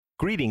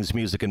Greetings,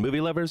 music and movie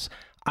lovers.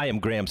 I am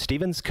Graham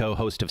Stevens,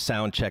 co-host of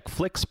Soundcheck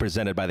Flicks,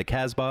 presented by the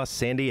Casbah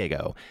San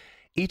Diego.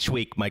 Each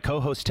week, my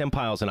co-host Tim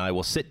Pyles and I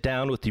will sit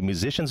down with the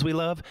musicians we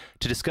love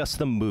to discuss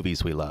the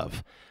movies we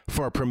love.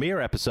 For our premiere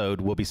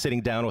episode, we'll be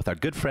sitting down with our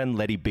good friend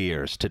Lety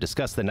Beers to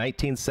discuss the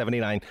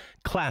 1979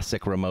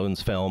 classic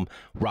Ramones film,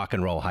 Rock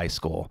and Roll High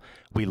School.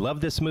 We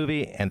love this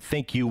movie and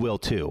think you will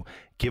too.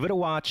 Give it a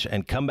watch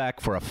and come back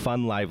for a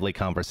fun, lively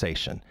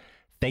conversation.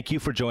 Thank you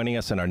for joining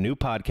us on our new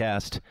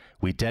podcast.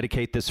 We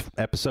dedicate this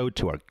episode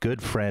to our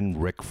good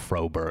friend Rick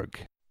Froberg.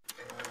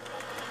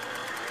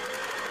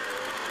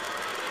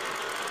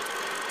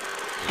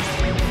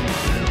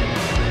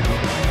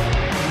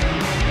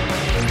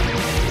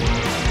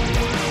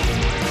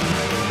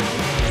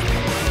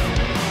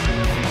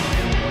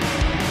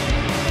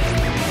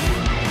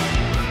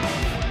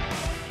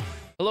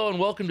 Hello and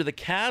welcome to the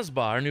Casbah,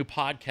 our new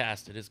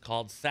podcast. It is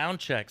called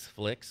Soundchecks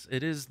Flicks.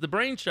 It is the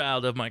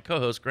brainchild of my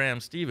co-host,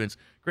 Graham Stevens.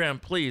 Graham,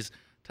 please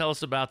tell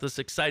us about this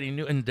exciting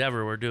new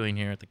endeavor we're doing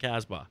here at the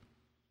Casbah.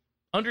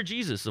 Under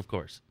Jesus, of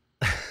course.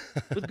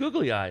 With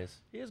googly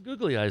eyes. He has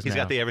googly eyes He's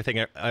now. got the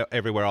everything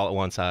everywhere all at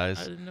once eyes.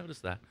 I didn't notice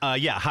that.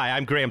 Hi,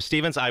 I'm Graham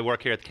Stevens. I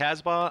work here at the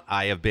Casbah.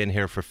 I have been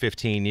here for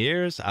 15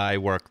 years. I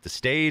work the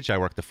stage. I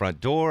work the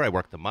front door. I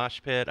work the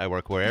mosh pit. I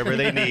work wherever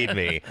they need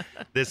me.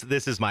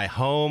 This is my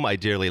home. I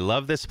dearly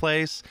love this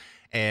place.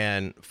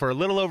 And for a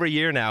little over a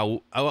year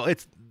now,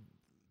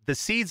 the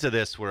seeds of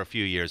this were a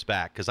few years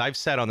back, because I've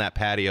sat on that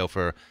patio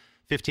for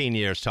 15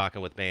 years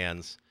talking with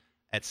bands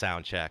at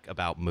Soundcheck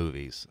about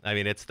movies. I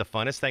mean, it's the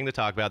funnest thing to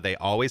talk about. They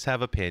always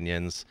have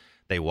opinions.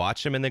 They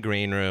watch them in the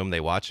green room. They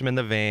watch them in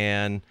the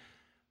van.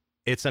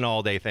 It's an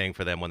all-day thing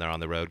for them when they're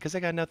on the road because they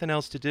got nothing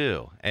else to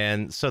do.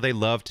 And so they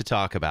love to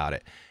talk about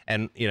it.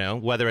 And, you know,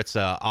 whether it's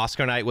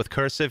Oscar night with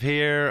Cursive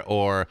here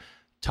or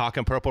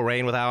talking Purple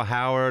Rain with Al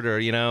Howard, or,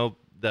 you know,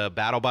 the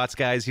BattleBots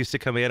guys used to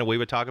come in and we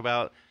would talk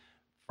about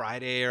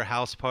Friday or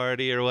House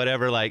Party or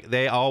whatever. Like,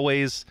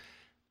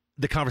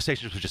 the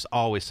conversations were just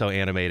always so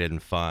animated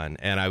and fun.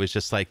 And I was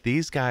just like,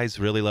 these guys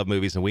really love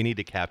movies and we need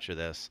to capture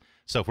this.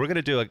 So if we're going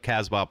to do a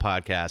Casbah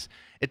podcast,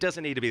 it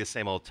doesn't need to be the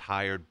same old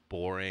tired,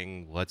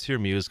 boring, what's your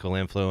musical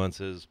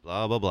influences,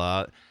 blah, blah,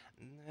 blah.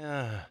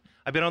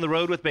 I've been on the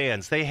road with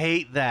bands. They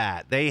hate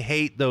that. They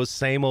hate those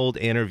same old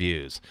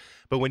interviews.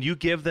 But when you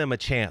give them a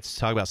chance to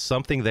talk about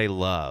something they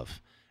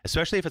love,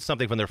 especially if it's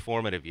something from their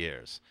formative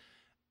years,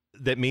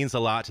 that means a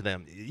lot to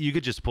them, you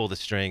could just pull the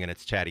string and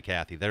it's Chatty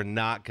Cathy. They're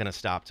not going to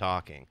stop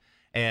talking.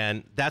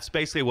 And that's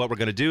basically what we're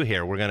going to do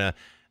here. We're going to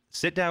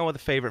sit down with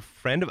a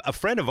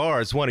friend of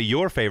ours, one of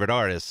your favorite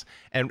artists,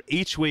 and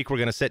each week we're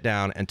going to sit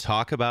down and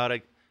talk about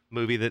a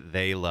movie that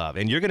they love.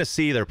 And you're going to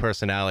see their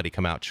personality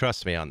come out.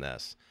 Trust me on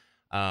this.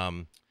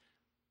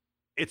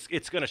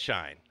 It's going to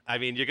shine. I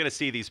mean, you're going to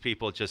see these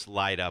people just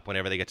light up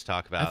whenever they get to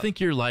talk about. I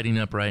think you're lighting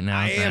up right now.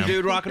 I am,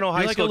 dude. Rock and Roll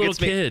High School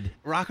gets me. You're like a little kid.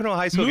 Rock and Roll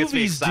High School gets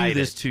me excited. Movies do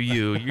this to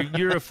you.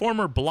 You're a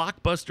former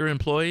Blockbuster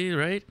employee,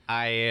 right?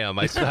 I am.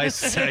 I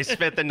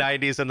spent the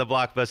 90s in the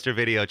Blockbuster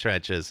video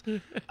trenches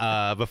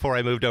before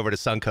I moved over to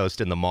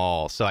Suncoast in the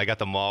mall. So I got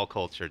the mall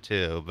culture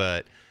too.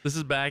 But this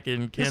is back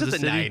in Kansas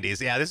City? This is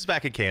the 90s. Yeah, this is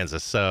back in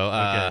Kansas. So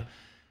okay.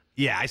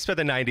 Yeah, I spent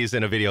the 90s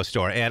in a video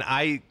store, and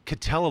I could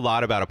tell a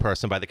lot about a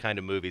person by the kind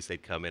of movies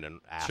they'd come in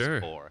and ask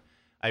for.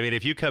 I mean,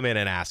 if you come in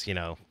and ask, you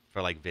know,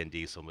 for like Vin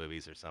Diesel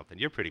movies or something,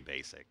 you're pretty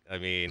basic. I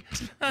mean,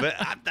 but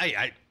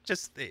I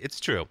just,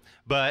 it's true.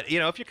 But, you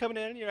know, if you're coming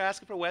in and you're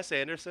asking for Wes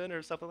Anderson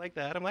or something like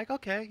that, I'm like,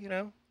 okay, you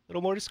know, a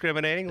little more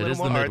discriminating, a little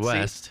more artsy.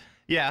 Midwest.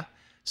 Yeah.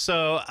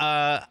 So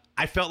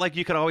I felt like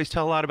you could always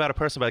tell a lot about a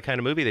person by the kind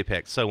of movie they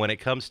picked. So when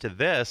it comes to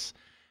this,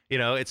 you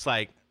know, it's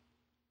like,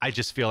 I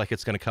just feel like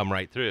it's going to come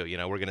right through. You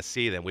know, we're going to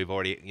see them. We've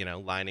already, you know,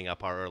 lining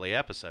up our early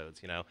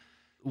episodes, you know.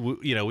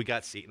 We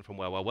got Seaton from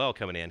Well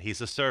coming in. He's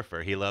a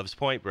surfer. He loves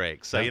Point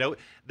Break. So, you know,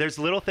 there's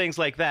little things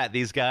like that.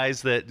 These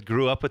guys that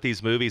grew up with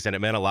these movies and it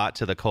meant a lot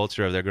to the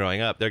culture of their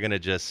growing up, they're going to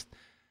just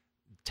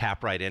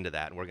tap right into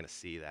that, and we're going to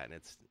see that, and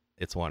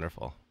it's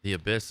wonderful. The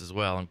Abyss as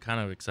well. I'm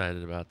kind of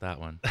excited about that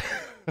one.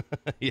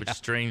 Yeah. Which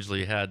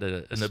strangely had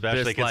an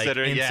Abyss-like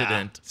incident.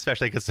 Yeah,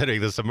 especially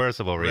considering the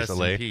submersible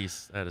recently. Rest in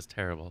peace. That is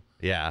terrible.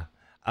 Yeah.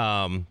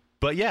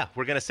 But yeah,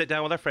 we're going to sit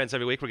down with our friends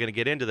every week. We're going to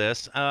get into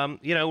this.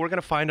 You know, we're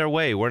going to find our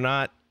way. We're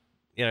not,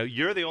 you know,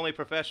 you're the only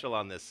professional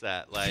on this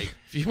set. Like,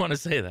 if you want to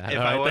say that. If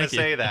I want to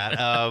say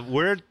that,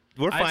 we're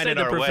finding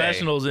our way. The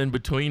professionals in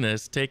between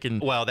us taking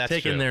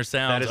their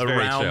sounds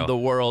around the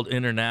world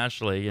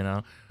internationally, you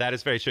know. That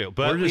is very true.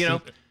 But, you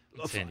know,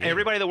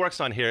 everybody that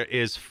works on here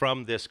is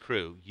from this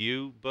crew.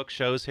 You book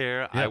shows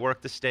here. Yep. I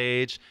work the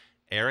stage.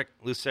 Eric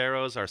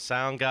Lucero's our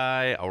sound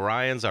guy.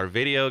 Orion's our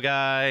video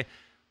guy.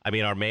 I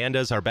mean,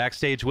 Armanda's our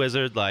backstage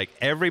wizard. Like,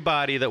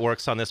 everybody that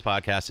works on this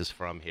podcast is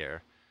from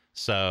here.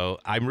 So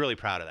I'm really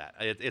proud of that.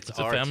 It's a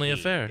family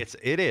affair.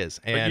 It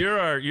is. And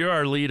but you're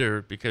our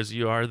leader because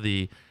you are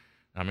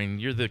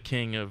you're the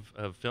king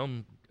of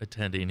film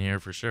attending here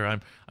for sure.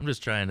 I'm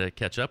just trying to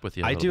catch up with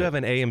you. I do have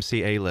an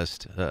AMC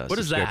A-list What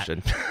is that?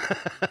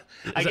 subscription.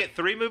 I get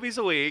 3 movies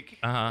a week.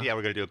 Uh-huh. Yeah,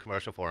 we're going to do a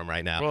commercial for them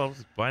right now. Well,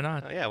 why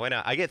not? Yeah, why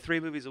not? I get 3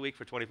 movies a week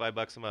for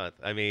 $25 a month.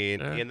 I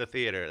mean, in the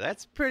theater.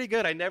 That's pretty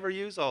good. I never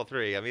use all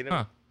 3. I mean,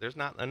 there's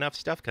not enough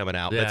stuff coming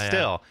out. Yeah, but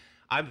still,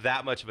 I'm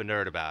that much of a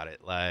nerd about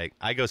it. Like,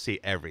 I go see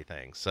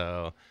everything.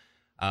 So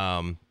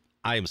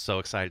I am so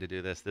excited to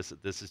do this.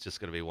 This is just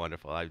going to be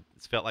wonderful.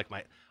 It's felt like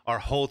our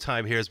whole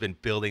time here has been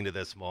building to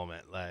this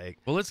moment. Like,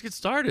 well, let's get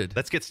started.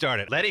 Let's get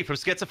started. Lety from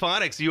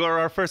Schizophonics, you are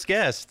our first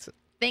guest.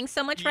 Thanks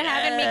so much for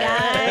having me,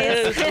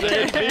 guys.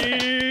 Lety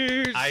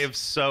Beers. I am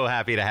so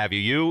happy to have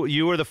you.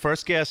 You were the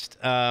first guest.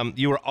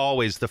 You were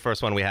always the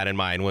first one we had in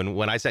mind.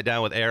 When I sat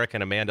down with Eric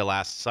and Amanda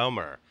last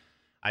summer,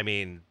 I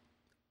mean,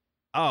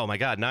 oh my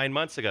God, 9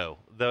 months ago,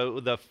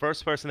 the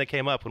first person that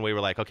came up when we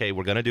were like, okay,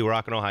 we're going to do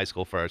Rock and Roll High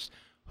School first.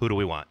 Who do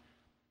we want?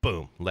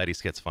 Boom, Lety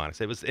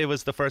Schizophonics. It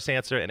was the first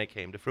answer, and it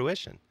came to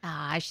fruition.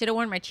 I should have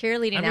worn my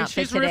cheerleading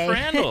outfit she's today. Riff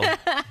Randall.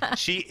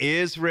 She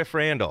is Riff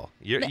Randall.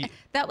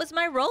 That was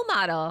my role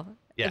model.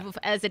 Yeah.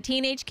 As a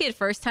teenage kid,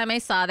 first time I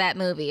saw that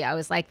movie, I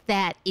was like,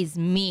 that is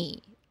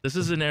me. This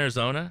is in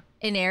Arizona?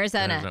 In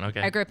Arizona.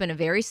 Okay. I grew up in a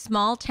very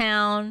small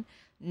town,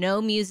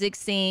 no music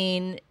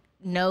scene,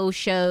 no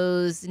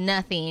shows,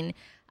 nothing.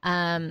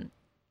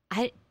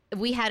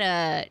 We had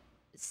a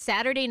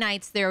Saturday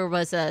nights, there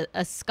was a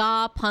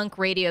ska punk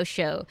radio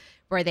show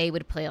where they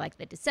would play like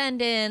the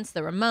Descendants,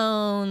 the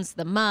Ramones,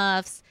 the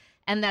Muffs,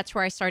 and that's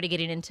where I started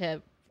getting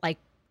into like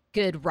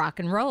good rock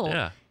and roll.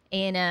 Yeah.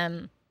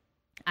 And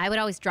I would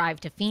always drive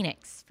to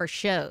Phoenix for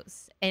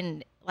shows,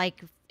 and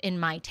like in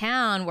my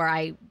town where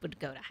I would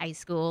go to high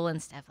school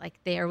and stuff, like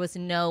there was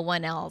no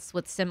one else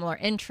with similar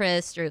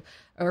interests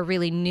or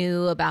really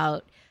knew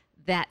about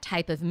that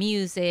type of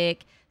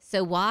music.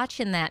 So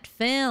watching that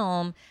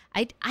film,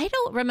 I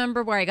don't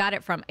remember where I got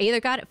it from. I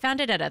either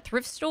found it at a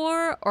thrift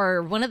store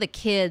or one of the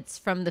kids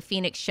from the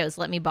Phoenix shows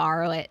let me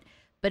borrow it.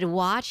 But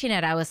watching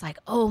it, I was like,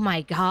 oh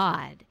my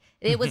God.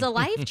 It was a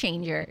life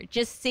changer.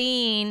 Just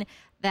seeing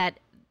that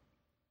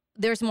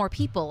there's more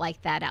people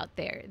like that out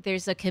there.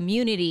 There's a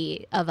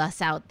community of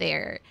us out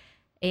there.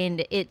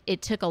 And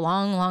it took a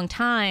long, long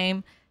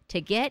time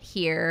to get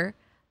here.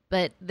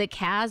 But the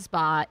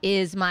Casbah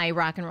is my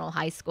rock and roll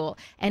high school.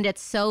 And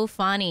it's so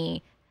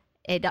funny.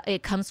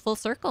 It comes full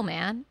circle,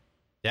 man.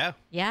 Yeah.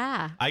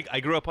 Yeah. I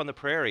grew up on the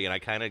prairie, and I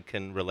kind of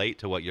can relate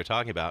to what you're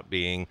talking about,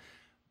 being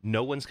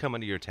no one's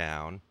coming to your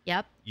town.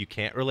 Yep. You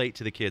can't relate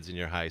to the kids in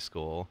your high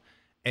school,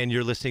 and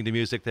you're listening to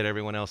music that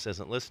everyone else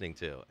isn't listening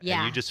to. Yeah.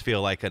 And you just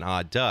feel like an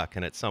odd duck,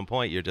 and at some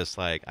point you're just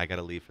like, I got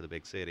to leave for the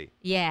big city.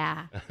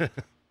 Yeah.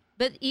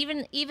 But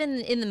even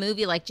in the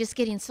movie, like just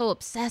getting so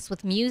obsessed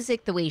with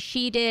music the way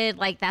she did,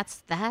 like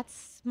that's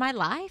my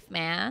life,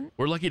 man.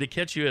 We're lucky to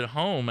catch you at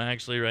home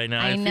actually right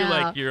now. I feel know.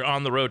 like you're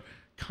on the road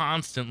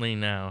constantly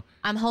now.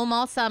 I'm home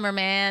all summer,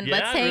 man. Yeah,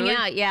 Let's hang really?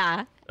 out.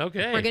 Yeah.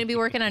 Okay. We're going to be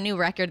working on a new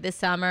record this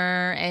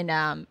summer,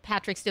 and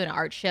Patrick's doing an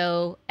art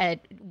show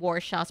at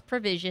Warshaw's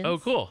Provisions. Oh,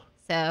 cool.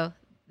 So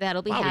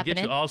that'll be Wow, we happening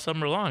get you all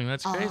summer long.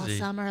 That's all crazy.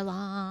 summer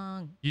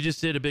long. You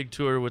just did a big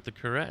tour with the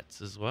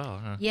Corettes as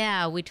well, huh?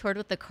 Yeah, we toured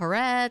with the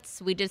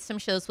Corettes. We did some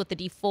shows with the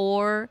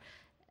D4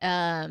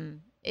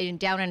 down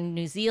in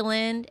New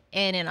Zealand.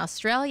 And in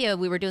Australia,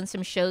 we were doing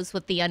some shows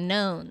with the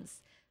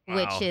Unknowns,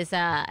 which is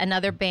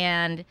another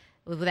band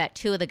that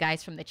 2 of the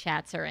guys from the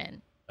Chats are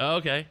in. Oh,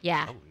 okay.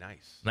 Yeah. Oh,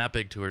 nice. That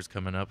big tour's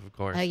coming up, of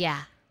course. Oh,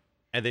 yeah.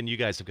 And then you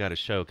guys have got a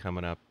show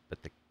coming up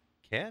at the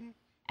Ken?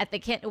 At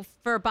the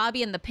for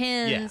Bobby and the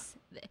Pins.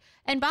 Yeah.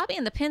 And Bobby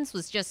and the Pins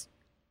was just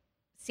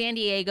San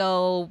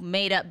Diego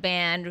made-up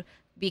band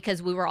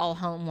because we were all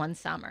home one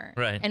summer.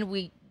 Right. And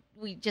we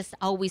just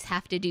always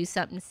have to do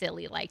something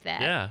silly like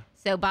that. Yeah.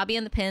 So Bobby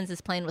and the Pins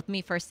is playing with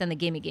me first and the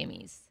Gimme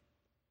Gimmes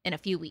in a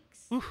few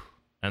weeks.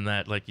 And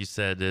that, like you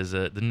said, is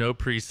the no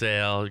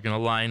pre-sale. You're going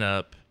to line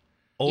up.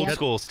 Old Yep.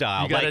 school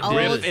style, You gotta like do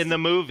Riff this. in the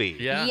movie.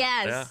 Yeah.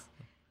 Yes. Yeah.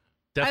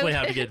 Definitely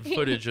have to get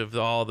footage of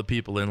all the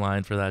people in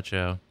line for that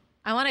show.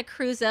 I want to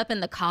cruise up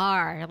in the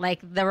car like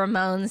the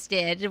Ramones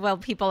did while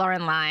people are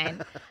in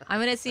line. I'm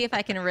going to see if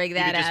I can rig You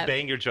that could just up.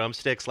 bang your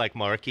drumsticks like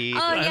Marky.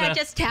 Oh, yeah,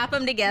 just tap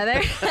them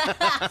together.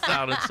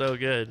 Sounded so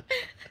good.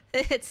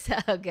 It's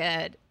so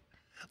good.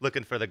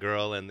 Looking for the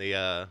girl in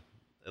the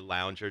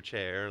lounger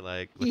chair,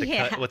 like with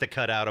Yeah. the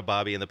cutout of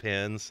Bobby and the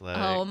Pins. Like.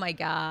 Oh, my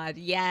God.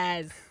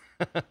 Yes.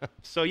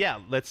 So yeah,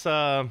 let's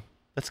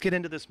get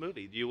into this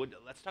movie.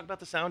 Let's talk about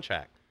the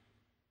soundtrack.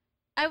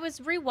 I was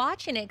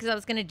rewatching it because I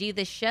was going to do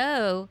this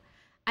show.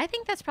 I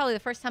think that's probably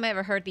the first time I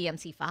ever heard the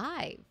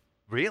MC5.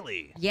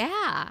 Really?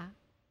 Yeah.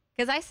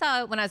 Because I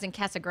saw it when I was in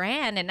Casa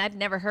Grande, and I'd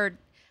never heard.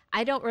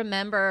 I don't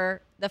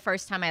remember the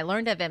first time I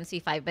learned of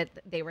MC5, but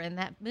they were in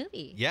that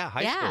movie. Yeah,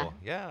 high school.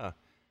 Yeah.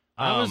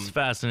 I was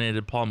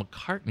fascinated Paul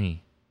McCartney.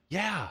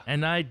 Yeah.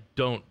 And I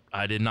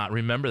did not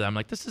remember that. I'm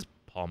like, this is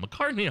Paul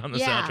McCartney on the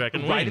Yeah. soundtrack.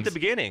 And Right at Wings. the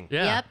beginning.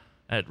 Yeah. Yep.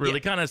 It really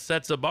kind of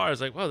sets a bar.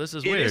 It's like, whoa, this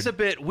is weird. It is a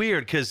bit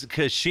weird because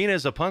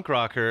Sheena's a punk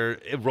rocker.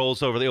 It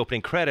rolls over the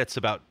opening credits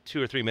about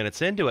 2 or 3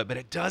 minutes into it, but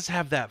it does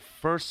have that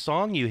first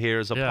song you hear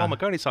is a Paul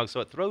McCartney song, so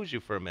it throws you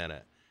for a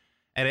minute.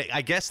 And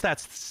I guess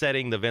that's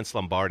setting the Vince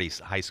Lombardi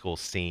High School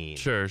scene.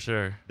 Sure.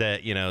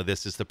 That,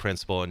 this is the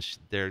principal, and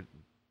they're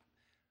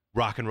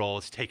rock and roll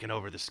is taking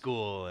over the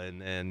school,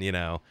 and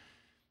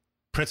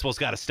principal's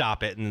got to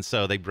stop it, and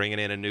so they bring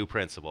in a new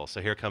principal.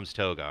 So here comes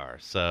Togar.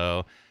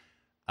 So,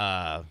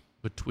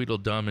 with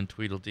Tweedledum and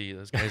Tweedledee,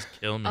 those guys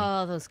kill me.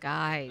 Oh, those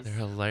guys. They're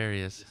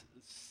hilarious.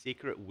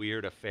 Secret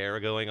weird affair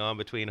going on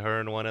between her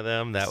and one of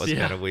them. That was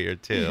kind of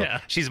weird too. Yeah.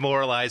 She's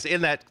moralizing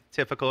in that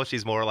typical.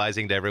 She's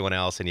moralizing to everyone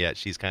else, and yet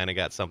she's kind of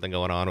got something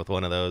going on with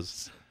one of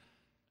those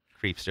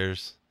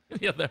creepsters.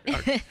 Yeah, they're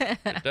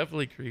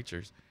definitely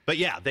creatures. But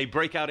yeah, they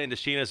break out into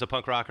Sheena as a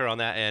punk rocker on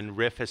that, and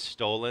Riff has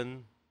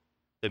stolen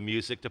the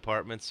music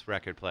department's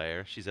record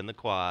player. She's in the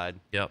quad.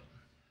 Yep.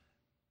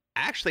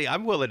 Actually,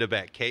 I'm willing to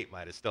bet Kate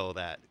might have stole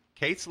that.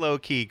 Kate's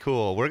low-key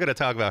cool. We're going to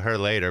talk about her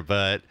later,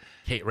 but...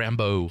 Kate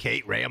Rambo.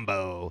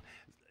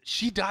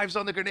 She dives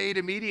on the grenade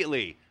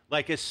immediately.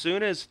 Like, as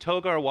soon as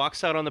Togar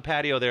walks out on the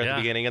patio there at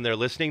the beginning and they're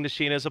listening to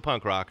Sheena as a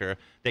punk rocker,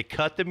 they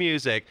cut the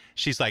music.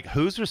 She's like,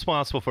 who's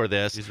responsible for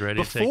this? She's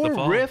ready to take the fall.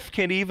 Before Riff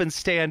can even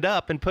stand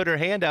up and put her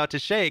hand out to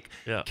shake,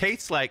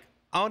 Kate's like,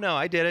 oh, no,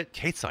 I did it.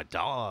 Kate's a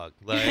dog.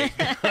 Like,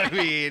 I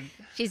mean...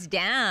 She's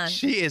down.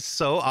 She is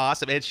so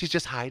awesome. And she's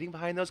just hiding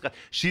behind those guys.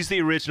 She's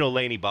the original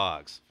Lainey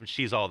Boggs from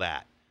She's All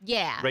That.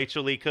 Yeah.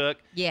 Rachel Lee Cook.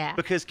 Yeah.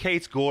 Because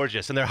Kate's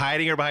gorgeous, and they're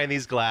hiding her behind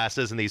these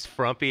glasses and these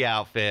frumpy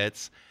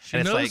outfits.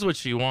 She knows what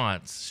she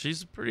wants.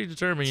 She's pretty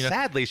determined.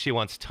 Sadly, she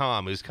wants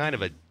Tom, who's kind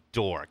of a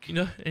dork.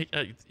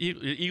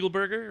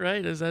 Eagleburger,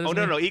 right? Is that his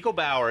name? No.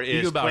 Eaglebauer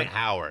is Clint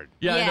Howard.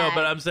 Yeah, I know,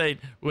 but I'm saying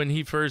when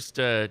he first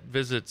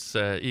visits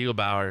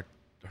Eaglebauer,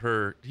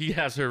 he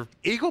has her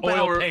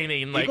oil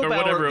painting, or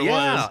whatever it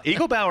was.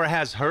 Eaglebauer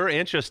has her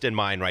interest in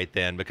mind right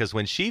then, because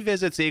when she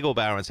visits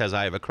Eaglebauer and says,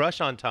 I have a crush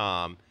on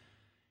Tom,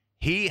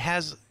 he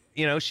has,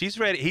 he's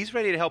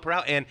ready to help her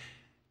out. And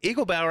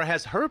Eaglebauer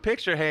has her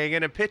picture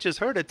hanging and pitches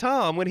her to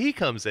Tom when he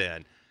comes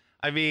in.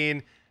 I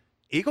mean,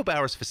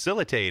 Eaglebauer's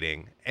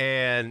facilitating,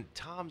 and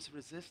Tom's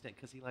resistant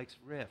because he likes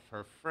Riff,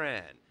 her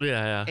friend.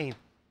 Yeah. Ain't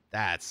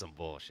that some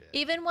bullshit?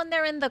 Even when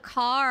they're in the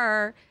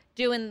car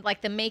doing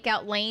like the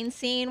makeout lane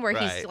scene where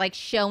he's like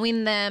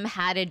showing them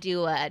how to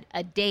do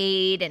a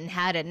date and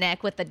how to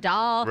neck with the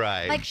doll.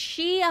 Right. Like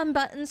she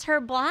unbuttons her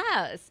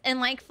blouse and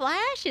like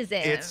flashes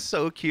it. It's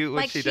so cute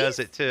when she does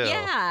it too.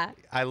 Yeah.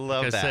 I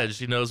love that. Like I said,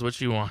 she knows what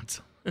she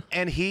wants.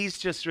 And he's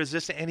just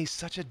resistant, and he's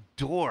such a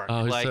dork.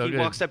 Oh, like so he good.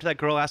 walks up to that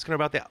girl asking her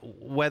about the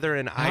weather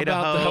in How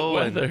Idaho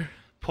about that weather? and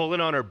pulling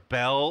on her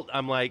belt.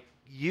 I'm like,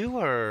 you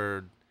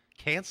are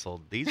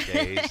canceled these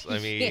days. I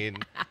mean,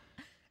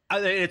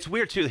 it's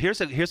weird too. Here's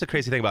the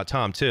crazy thing about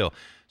Tom too.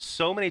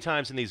 So many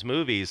times in these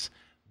movies,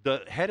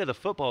 the head of the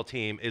football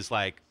team is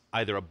like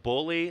either a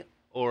bully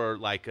or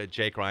like a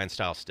Jake Ryan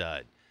style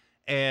stud.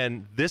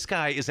 And this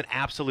guy is an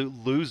absolute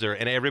loser,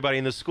 and everybody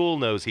in the school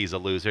knows he's a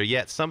loser,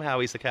 yet somehow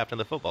he's the captain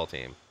of the football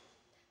team.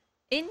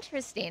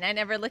 Interesting. I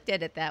never looked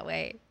at it that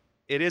way.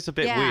 It is a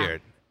bit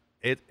weird.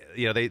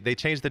 They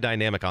changed the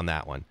dynamic on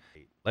that one.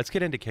 Let's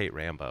get into Kate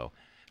Rambo.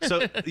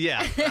 So,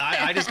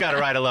 I just got to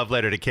write a love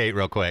letter to Kate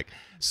real quick.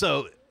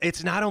 So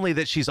it's not only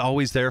that she's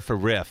always there for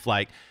Riff,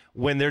 like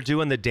when they're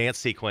doing the dance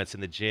sequence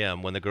in the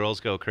gym, when the girls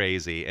go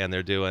crazy and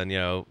they're doing,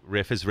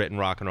 Riff has written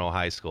Rock and Roll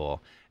High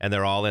School, and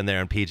they're all in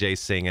there and PJ's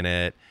singing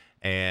it.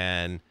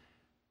 And,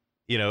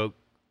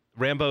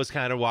 Rambo's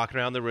kind of walking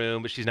around the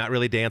room, but she's not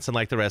really dancing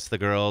like the rest of the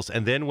girls.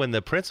 And then when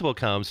the principal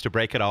comes to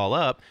break it all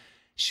up,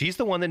 she's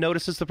the one that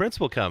notices the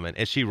principal coming,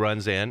 and she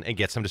runs in and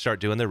gets him to start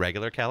doing the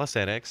regular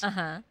calisthenics.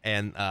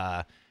 And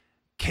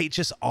Kate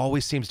just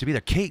always seems to be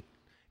there.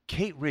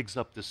 Kate rigs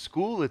up the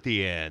school at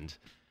the end.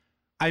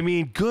 I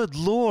mean, good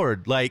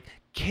Lord. Like,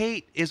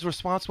 Kate is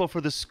responsible for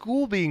the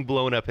school being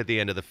blown up at the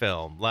end of the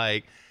film.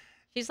 Like,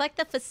 she's like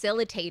the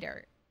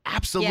facilitator.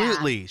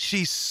 Absolutely. Yeah.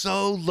 She's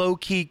so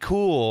low-key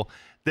cool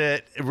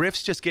that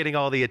Riff's just getting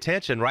all the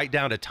attention, right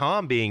down to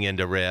Tom being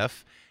into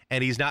Riff,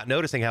 and he's not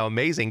noticing how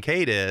amazing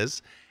Kate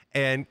is.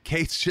 And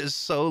Kate's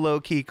just so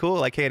low-key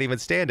cool, I can't even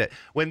stand it.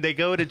 When they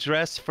go to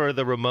dress for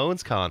the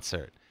Ramones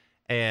concert,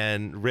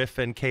 and Riff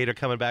and Kate are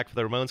coming back for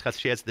the Ramones concert,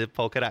 she has the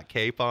polka dot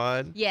cape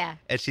on. Yeah.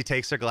 And she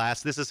takes her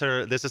glass. This is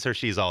her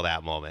She's All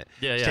That moment.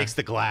 Yeah, she takes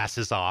the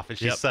glasses off, and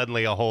she's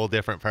suddenly a whole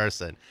different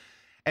person.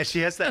 And she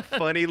has that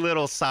funny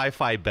little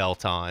sci-fi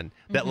belt on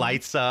that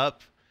lights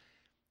up.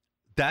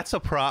 That's a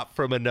prop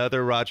from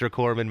another Roger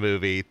Corman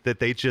movie that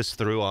they just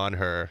threw on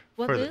her.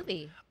 What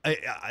movie?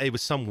 It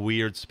was some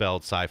weird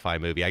spelled sci-fi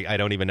movie. I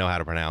don't even know how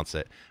to pronounce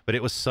it. But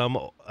it was some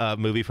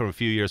movie from a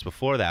few years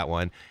before that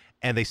one.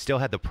 And they still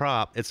had the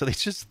prop. And so they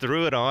just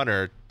threw it on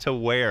her to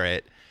wear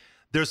it.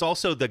 There's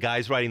also the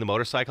guys riding the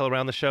motorcycle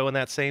around the show in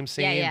that same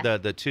scene. Yeah.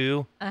 The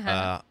two,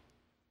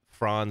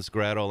 Franz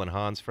Gretel and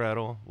Hans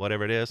Gretel,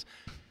 whatever it is.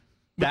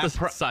 That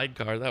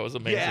sidecar, that was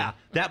amazing. Yeah,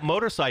 that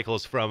motorcycle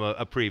is from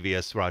a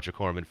previous Roger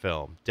Corman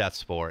film, Death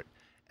Sport.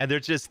 and they're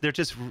just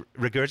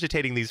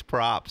regurgitating these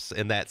props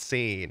in that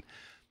scene.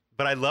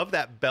 But I love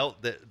that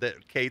belt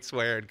that Kate's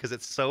wearing because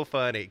it's so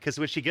funny. Because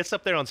when she gets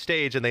up there on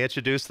stage and they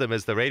introduce them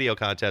as the radio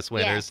contest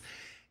winners,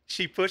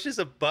 she pushes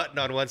a button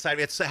on one side.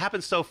 It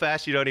happens so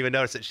fast you don't even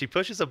notice it. She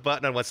pushes a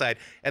button on one side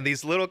and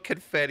these little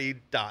confetti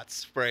dots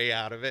spray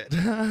out of it.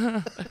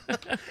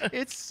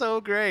 It's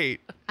so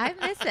great. I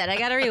miss it. I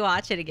got to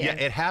rewatch it again.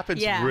 Yeah, it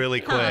happens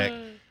really quick.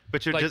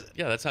 But you're like,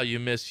 that's how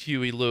you miss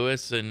Huey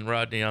Lewis and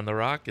Rodney on the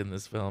Rock in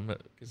this film.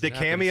 The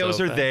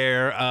cameos are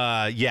there.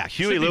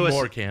 Huey Lewis.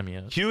 More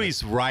cameos.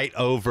 Huey's right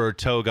over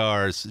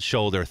Togar's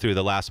shoulder through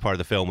the last part of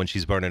the film when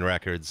she's burning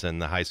records and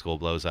the high school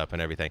blows up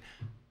and everything.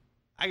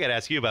 I got to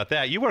ask you about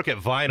that. You work at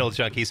Vinyl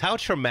Junkies. How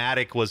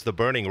traumatic was the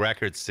burning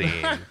records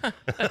scene?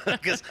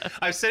 Because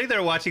I'm sitting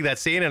there watching that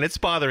scene and it's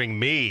bothering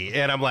me.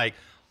 And I'm like,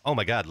 oh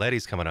my God,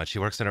 Lety's coming on. She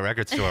works in a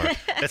record store.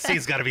 That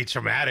scene's got to be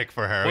traumatic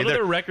for her. What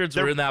other records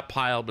were in that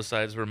pile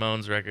besides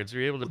Ramones records?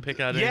 Were you able to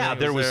pick out any? Yeah,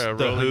 there was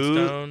the Who.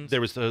 Stones?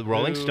 There was the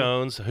Rolling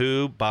Stones,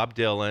 Who, Bob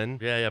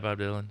Dylan. Yeah, Bob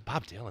Dylan.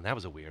 Bob Dylan, that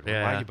was a weird one.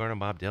 Yeah. Why are you burning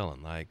Bob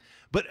Dylan?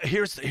 But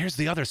here's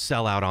the other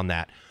sellout on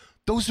that.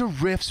 Those are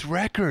Riff's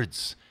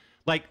records.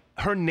 Like,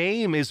 her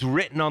name is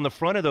written on the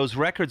front of those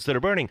records that are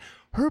burning.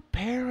 Her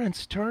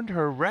parents turned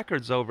her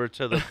records over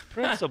to the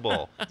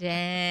principal.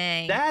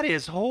 Dang. That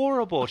is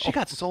horrible. She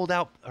got sold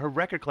out her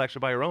record collection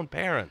by her own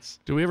parents.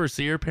 Do we ever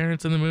see her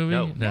parents in the movie?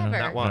 No, Never.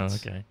 not once.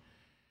 Oh, okay.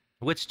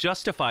 Which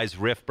justifies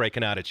Riff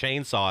breaking out a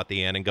chainsaw at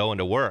the end and going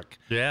to work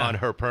on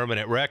her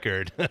permanent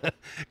record.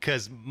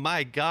 Because,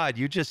 my God,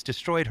 you just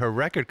destroyed her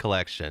record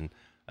collection.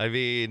 I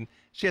mean,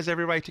 she has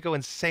every right to go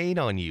insane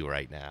on you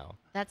right now.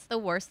 That's the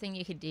worst thing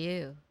you could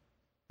do.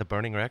 The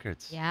burning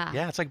records. Yeah.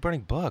 Yeah, it's like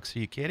burning books. Are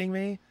you kidding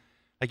me?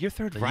 Like, your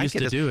Third Reich used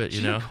to do it,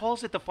 you know? She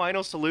calls it the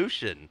final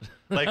solution.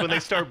 Like, when they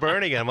start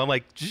burning them, I'm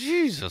like,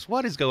 Jesus,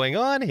 what is going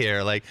on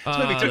here? Like, it's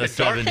going to be a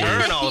dark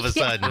turn all of a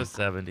sudden. The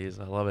 70s.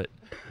 I love it.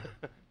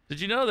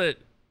 Did you know that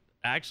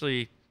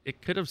actually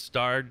it could have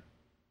starred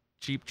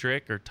Cheap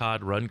Trick or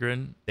Todd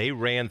Rundgren? They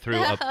ran through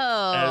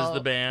as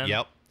the band.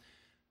 Yep.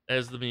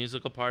 As the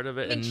musical part of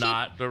it, and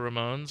not the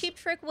Ramones. Cheap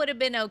Trick would have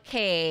been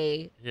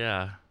okay.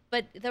 Yeah.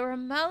 But the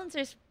Ramones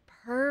are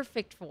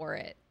perfect for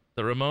it.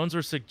 The Ramones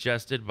were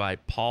suggested by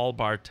Paul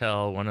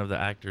Bartel, one of the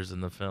actors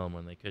in the film,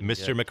 when they couldn't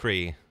Mr. get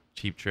McCree.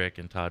 Cheap Trick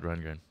and Todd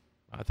Rundgren.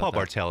 Paul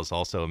Bartel is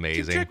also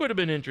amazing. Cheap Trick would have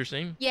been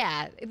interesting.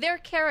 Yeah, they're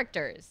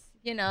characters.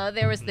 You know,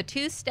 there was the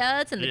two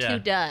studs and the two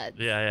duds.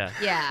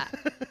 Yeah.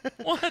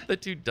 What? The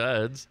two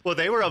duds? Well,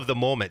 they were of the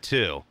moment,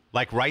 too.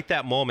 Like, right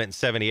that moment in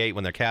 78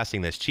 when they're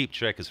casting this, Cheap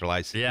Trick is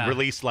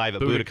released live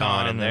at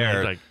Budokan, and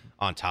they're like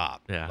on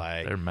top. Yeah,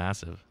 like, they're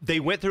massive. They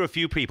went through a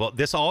few people.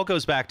 This all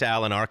goes back to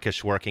Alan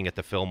Arkish working at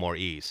the Fillmore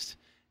East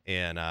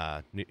in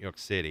New York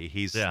City.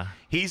 He's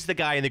the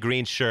guy in the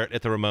green shirt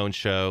at the Ramones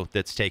show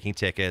that's taking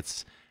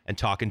tickets and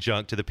talking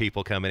junk to the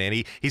people coming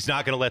in. He's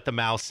not going to let the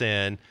mouse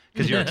in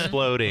because you're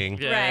exploding.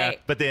 Right.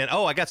 But then,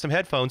 I got some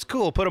headphones.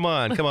 Cool, put them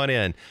on. Come on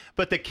in.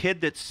 But the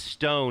kid that's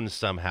stoned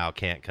somehow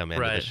can't come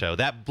into the show.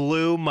 That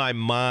blew my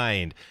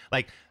mind.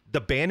 Like, the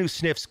band who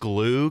sniffs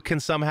glue can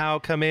somehow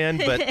come in,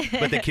 but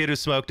the kid who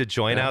smoked a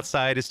joint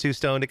outside is too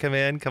stoned to come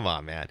in? Come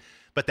on, man.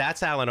 But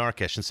that's Alan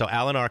Arkish. And so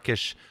Alan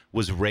Arkish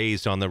was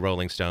raised on the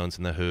Rolling Stones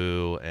and the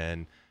Who,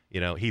 and,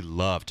 he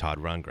loved Todd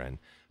Rundgren.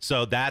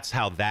 So that's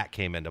how that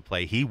came into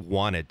play. He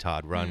wanted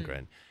Todd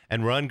Rundgren,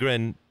 and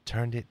Rundgren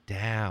turned it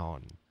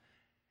down.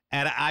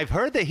 And I've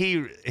heard that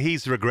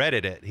he's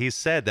regretted it. He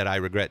said that I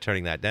regret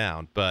turning that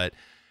down. But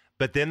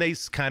then they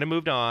kind of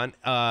moved on.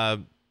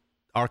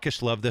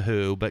 Arkish loved the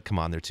Who, but come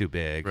on, they're too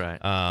big.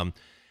 Right.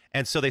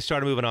 And so they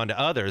started moving on to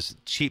others.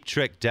 Cheap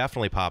Trick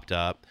definitely popped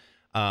up.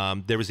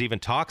 There was even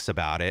talks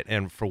about it,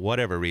 and for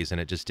whatever reason,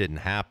 it just didn't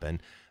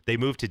happen. They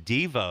moved to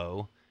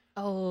Devo.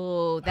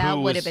 Oh, that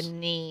would have been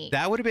neat.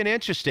 That would have been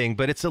interesting,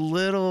 but it's a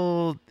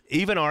little.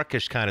 Even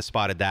Arkish kind of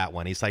spotted that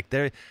one. He's like,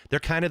 they're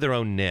kind of their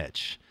own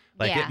niche.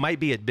 Like, it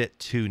might be a bit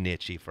too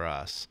nichey for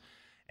us.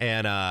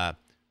 And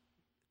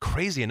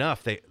crazy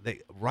enough, they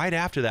right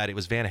after that, it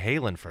was Van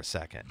Halen for a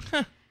second.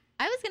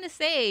 I was going to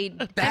say,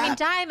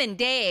 Diamond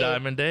Dave.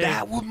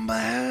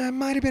 That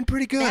might have been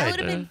pretty good. That would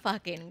have been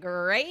fucking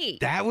great.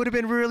 That would have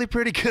been really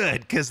pretty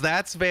good, because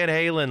that's Van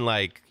Halen,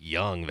 like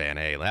young Van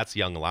Halen. That's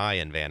young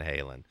Lion Van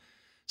Halen.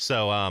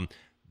 So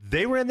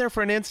they were in there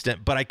for an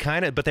instant,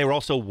 but they were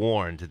also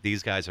warned that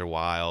these guys are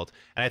wild.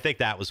 And I think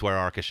that was where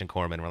Arkish and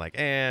Corman were like,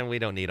 we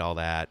don't need all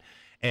that.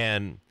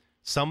 And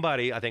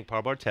somebody, I think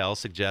Paul Bartel,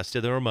 suggested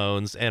the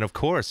Ramones. And of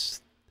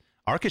course,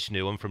 Arkish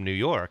knew him from New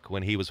York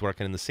when he was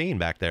working in the scene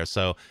back there.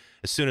 So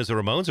as soon as the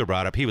Ramones were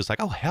brought up, he was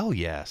like, oh, hell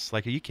yes.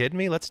 Like, are you kidding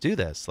me? Let's do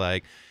this.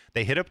 Like,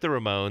 they hit up the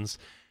Ramones,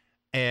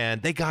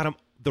 and they got them,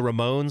 the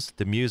Ramones,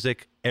 the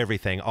music,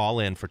 everything,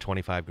 all in for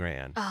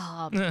 $25,000.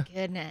 Oh, my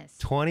goodness.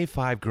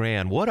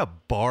 $25,000. What a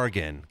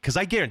bargain. Because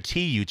I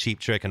guarantee you Cheap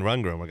Trick and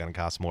Rundgren were going to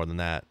cost more than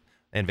that.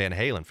 And Van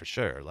Halen for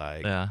sure.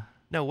 Like,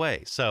 no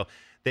way. So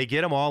they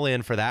get them all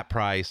in for that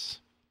price,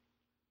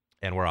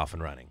 and we're off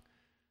and running.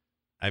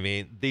 I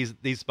mean,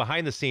 these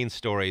behind the scenes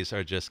stories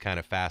are just kind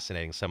of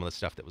fascinating. Some of the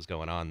stuff that was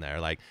going on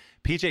there, like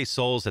PJ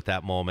Souls at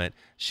that moment,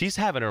 she's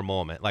having her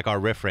moment. Like our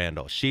Riff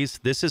Randall,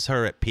 this is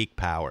her at peak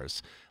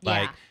powers.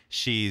 Like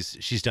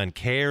she's done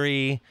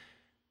Carrie,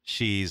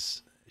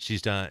 she's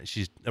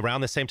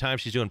around the same time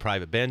she's doing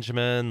Private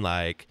Benjamin.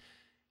 Like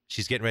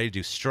she's getting ready to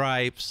do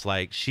Stripes.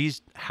 Like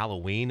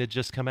Halloween had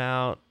just come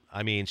out.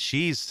 I mean,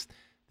 this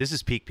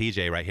is peak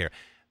PJ right here.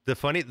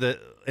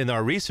 In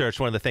our research,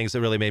 one of the things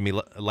that really made me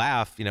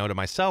laugh, to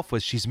myself,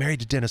 was she's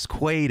married to Dennis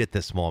Quaid at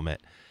this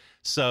moment.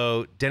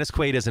 So Dennis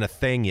Quaid isn't a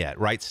thing yet.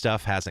 Right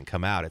Stuff hasn't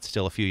come out. It's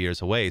still a few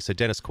years away. So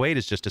Dennis Quaid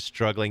is just a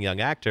struggling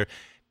young actor.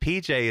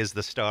 PJ is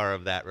the star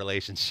of that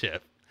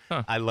relationship.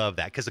 Huh. I love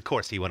that because, of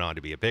course, he went on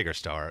to be a bigger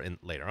star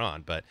later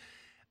on. But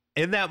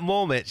in that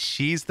moment,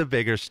 she's the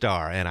bigger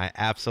star, and I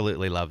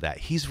absolutely love that.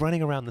 He's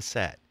running around the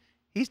set.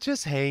 He's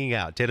just hanging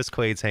out. Dennis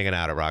Quaid's hanging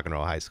out at Rock and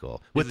Roll High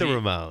School with the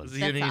Ramones. Is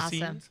he in any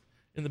scenes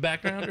in the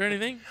background or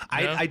anything?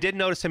 No? I didn't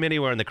notice him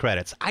anywhere in the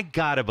credits. I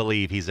gotta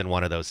believe he's in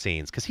one of those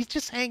scenes because he's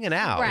just hanging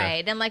out.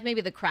 Right, and like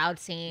maybe the crowd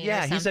scene.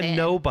 Yeah, or he's something. a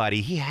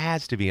nobody. He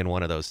has to be in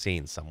one of those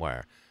scenes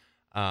somewhere.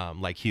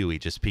 Like Huey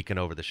just peeking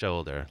over the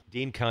shoulder.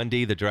 Dean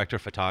Cundy, the director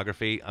of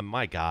photography.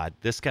 My God,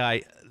 this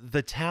guy,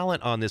 the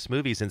talent on this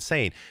movie is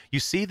insane. You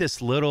see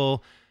this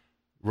little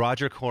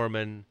Roger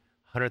Corman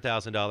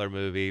 $100,000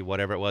 movie,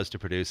 whatever it was to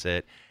produce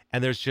it.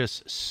 And there's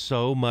just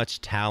so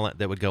much talent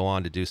that would go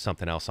on to do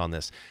something else on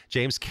this.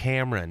 James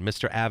Cameron,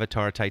 Mr.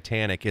 Avatar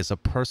Titanic, is a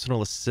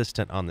personal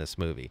assistant on this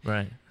movie.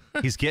 Right.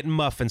 He's getting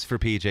muffins for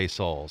PJ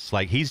Souls.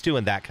 Like, he's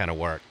doing that kind of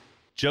work.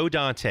 Joe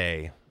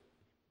Dante,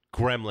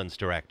 Gremlins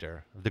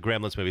director of the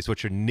Gremlins movies,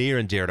 which are near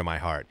and dear to my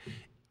heart,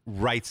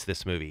 writes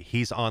this movie.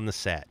 He's on the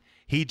set.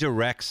 He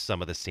directs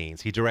some of the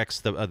scenes. He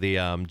directs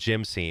the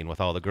gym scene with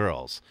all the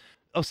girls.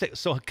 Oh,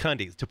 so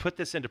Cundy, to put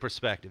this into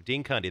perspective,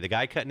 Dean Cundy, the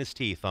guy cutting his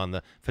teeth on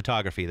the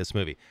photography of this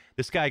movie,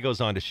 this guy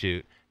goes on to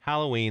shoot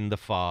Halloween, The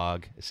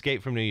Fog,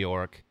 Escape from New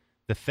York,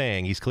 The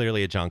Thing. He's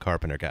clearly a John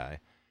Carpenter guy.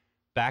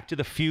 Back to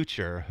the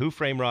Future, Who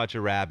Framed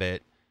Roger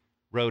Rabbit,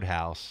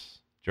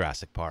 Roadhouse,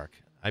 Jurassic Park.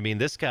 I mean,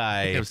 this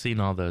guy... I think I've seen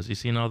all those. You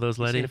seen all those,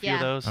 Lety? Seen a few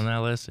of those? On that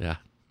list? Yeah.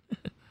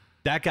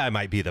 That guy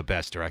might be the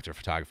best director of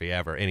photography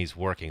ever, and he's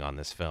working on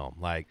this film.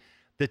 Like,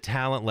 the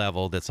talent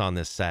level that's on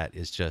this set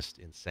is just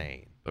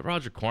insane. But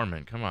Roger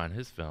Corman, come on,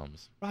 his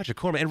films. Roger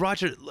Corman.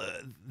 And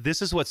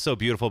this is what's so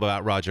beautiful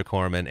about Roger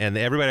Corman. And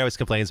everybody always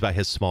complains about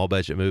his small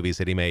budget movies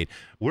that he made.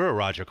 We're a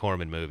Roger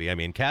Corman movie. I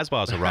mean,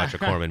 Casbah is a Roger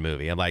Corman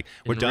movie. And like,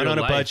 we're done on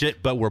a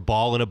budget, but we're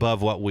balling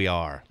above what we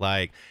are.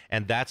 Like,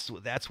 and that's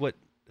what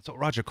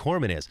Roger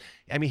Corman is.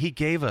 I mean, he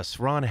gave us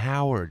Ron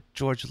Howard,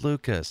 George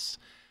Lucas,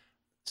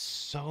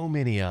 so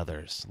many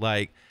others.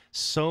 Like,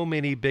 so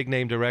many big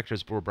name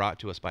directors were brought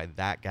to us by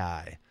that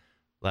guy.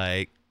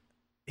 Like,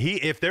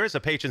 if there is a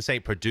patron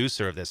saint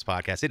producer of this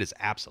podcast, it is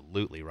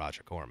absolutely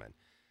Roger Corman.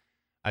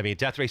 I mean,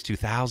 Death Race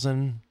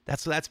 2000,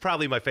 that's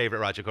probably my favorite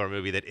Roger Corman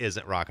movie that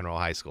isn't Rock and Roll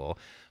High School.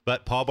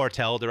 But Paul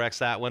Bartel directs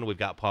that one. We've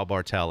got Paul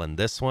Bartel in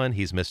this one.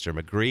 He's Mr.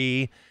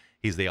 McGree.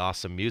 He's the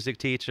awesome music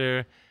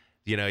teacher.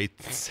 He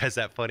says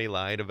that funny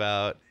line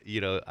about,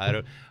 I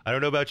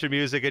don't know about your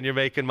music and you're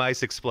making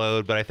mice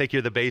explode, but I think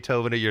you're the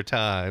Beethoven of your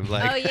time.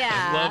 Like, oh,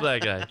 yeah. Love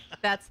that guy.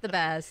 That's the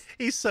best.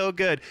 He's so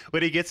good.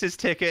 When he gets his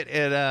ticket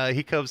and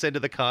he comes into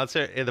the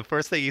concert, and the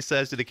first thing he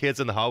says to the kids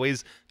in the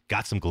hallways,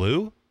 "Got some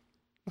glue?"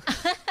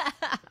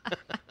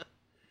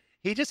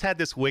 He just had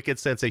this wicked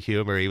sense of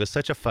humor. He was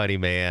such a funny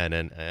man,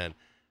 and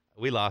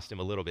we lost him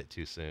a little bit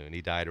too soon.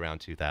 He died around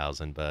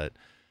 2000, but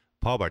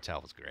Paul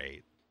Bartel was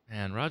great.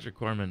 And Roger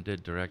Corman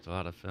did direct a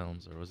lot of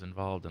films, or was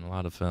involved in a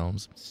lot of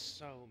films.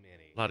 So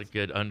many. A lot of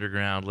good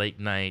underground, late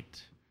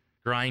night,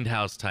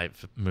 grindhouse type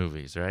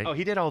movies, right? Oh,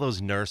 he did all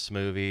those nurse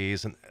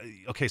movies. And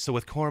okay, so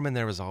with Corman,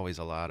 there was always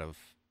a lot of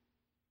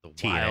The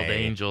TNA. Wild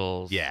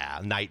Angels.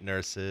 Yeah, Night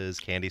Nurses,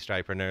 Candy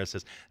Striper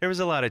Nurses. There was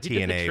a lot of He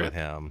did The TNA Trip. with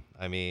him.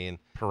 I mean,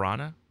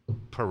 Piranha.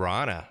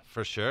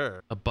 for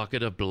sure. A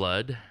Bucket of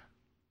Blood.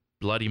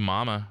 Bloody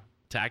Mama.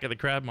 Attack of the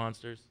Crab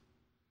Monsters.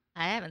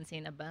 I haven't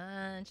seen a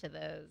bunch of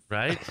those.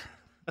 Right?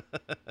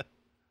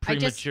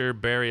 Premature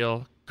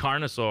Burial.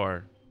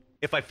 Carnosaur.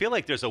 If I feel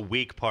like there's a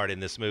weak part in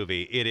this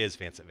movie, it is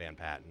Vincent Van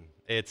Patten.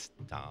 It's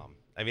Tom.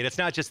 I mean, it's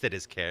not just that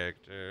his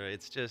character,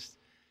 it's just...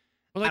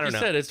 Well, like you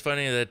said, it's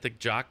funny that the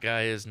jock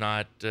guy is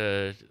not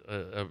a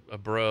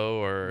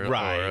bro or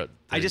right.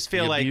 I just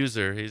feel like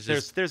abuser. He's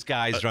there's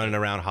guys running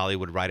around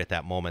Hollywood right at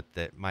that moment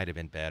that might have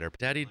been better.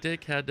 Daddy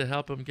Dick had to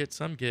help him get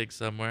some gig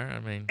somewhere. I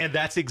mean, and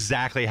that's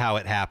exactly how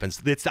it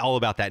happens. It's all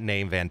about that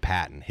name Van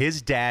Patten.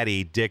 His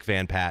daddy, Dick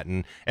Van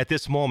Patten, at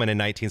this moment in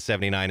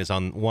 1979 is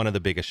on one of the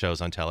biggest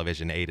shows on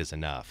television, 8 is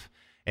Enough.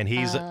 And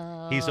he's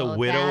a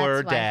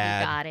widower that's why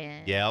dad. he got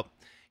in. Yep.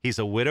 He's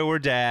a widower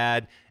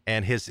dad,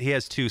 and he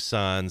has 2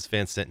 sons,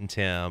 Vincent and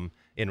Tim,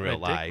 in real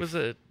life. Dick was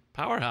a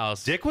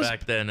powerhouse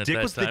back then.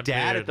 Dick was the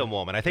dad at the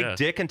moment. I think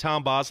Dick and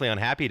Tom Bosley on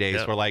Happy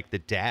Days were like the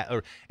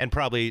dad, and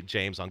probably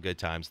James on Good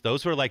Times.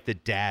 Those were like the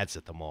dads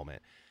at the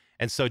moment.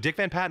 And so Dick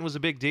Van Patten was a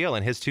big deal,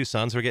 and his 2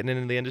 sons were getting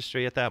into the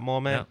industry at that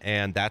moment,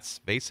 and that's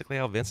basically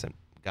how Vincent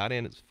got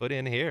his foot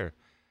in here.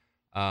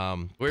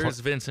 Where is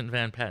Vincent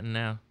Van Patten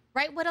now?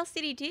 Right. What else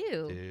did he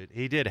do? Dude,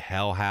 he did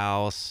Hell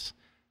House.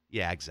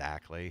 Yeah,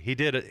 exactly. He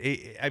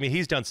did. I mean,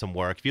 he's done some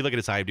work. If you look at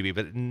his IMDb,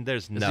 but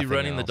there's nothing. Is he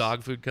running else. the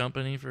dog food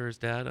company for his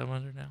dad? I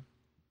wonder now.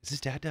 Is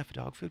his dad have a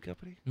dog food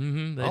company?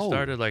 Mm-hmm. They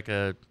started like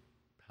a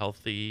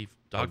healthy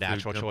dog food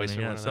natural company. choice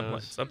or one of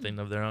those? Something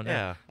of their own.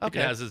 Yeah. I think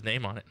it has his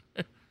name on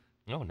it.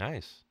 Oh,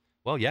 nice.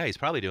 Well, yeah, he's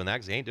probably doing that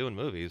because he ain't doing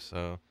movies.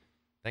 So,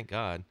 thank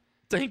God.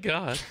 Thank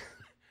God.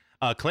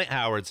 Clint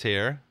Howard's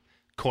here,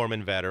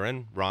 Corman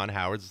veteran, Ron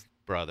Howard's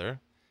brother.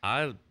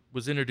 I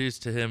was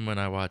introduced to him when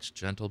I watched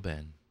Gentle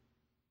Ben.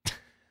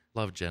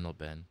 Love Gentle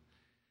Ben.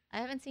 I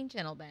haven't seen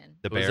Gentle Ben.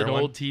 The It was bear an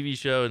one? old TV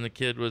show, and the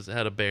kid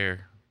had a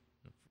bear.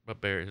 A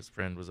bear. His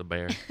friend was a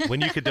bear.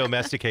 When you could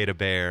domesticate a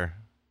bear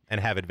and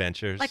have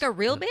adventures. Like a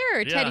real bear or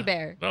a teddy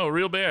bear? No,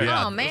 real bear.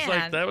 Yeah. Oh, It was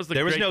man. that was the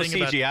There was great no thing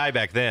about- CGI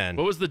back then.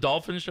 What was the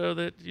dolphin show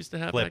that used to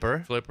have?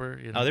 Flipper. Flipper.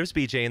 You know? Oh, there was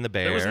BJ and the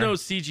bear. There was no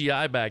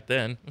CGI back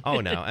then.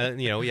 Oh, no. And,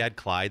 we had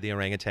Clyde the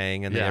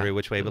orangutan and the Yeah. Every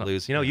Which Way But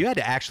Loose. You had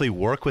to actually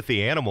work with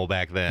the animal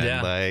back then.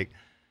 Yeah. Like,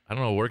 I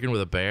don't know, working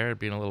with a bear,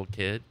 being a little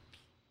kid.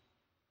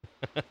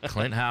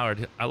 Clint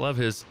Howard, I love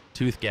his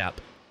tooth gap.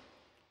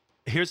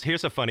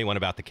 here's a funny one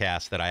about the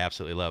cast that I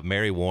absolutely love.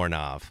 Mary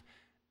Warnoff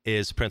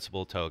is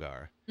Principal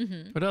Togar.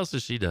 What else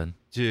has she done?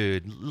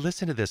 Dude,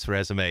 listen to this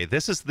resume.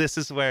 This is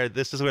where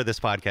this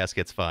podcast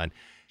gets fun.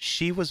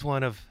 She was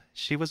one of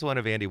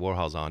Andy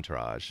Warhol's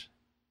entourage.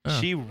 Oh.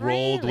 She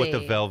rolled with the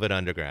Really? Velvet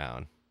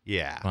Underground.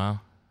 Yeah.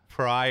 Wow.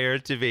 Prior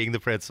to being the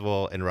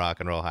principal in Rock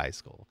and Roll High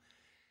School.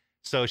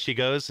 So she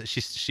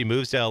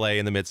moves to LA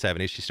in the mid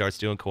 70s. She starts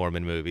doing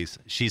Corman movies.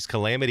 She's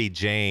Calamity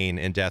Jane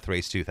in Death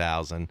Race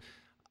 2000.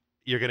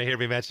 You're going to hear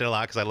me mention it a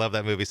lot because I love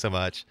that movie so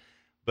much.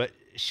 But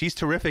she's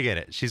terrific in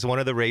it. She's one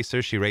of the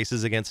racers. She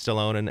races against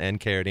Stallone and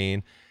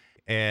Carradine.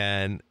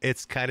 And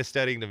it's kind of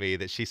stunning to me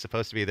that she's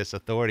supposed to be this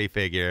authority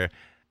figure.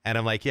 And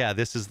I'm like, yeah,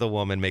 this is the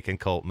woman making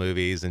cult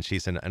movies. And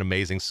she's an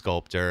amazing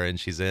sculptor. And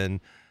she's in,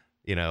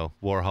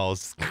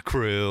 Warhol's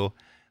crew,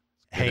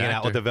 hanging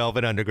out with actor. the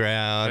Velvet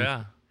Underground.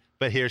 Yeah.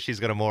 But here she's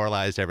going to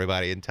moralize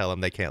everybody and tell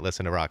them they can't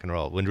listen to rock and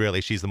roll, when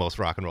really she's the most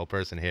rock and roll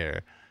person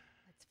here.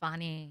 That's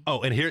funny. Oh,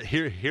 and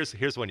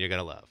here's one you're going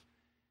to love.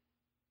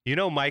 You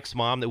know Mike's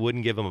mom that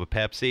wouldn't give him a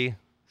Pepsi,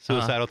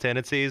 suicidal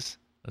tendencies?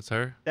 That's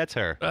her? That's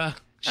her.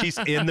 She's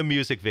in the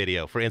music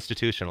video for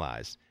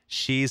Institutionalized.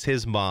 She's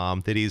his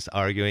mom that he's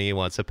arguing he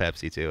wants a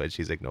Pepsi to, and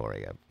she's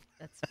ignoring him.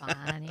 That's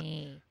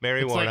funny.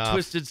 Mary It's Warnoff like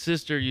Twisted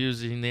Sister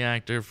using the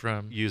actor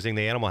from using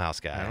the Animal House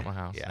guy. Animal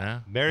House. Yeah.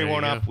 Mary There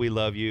you Warnoff, go. we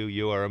love you.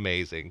 You are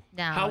amazing.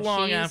 No, How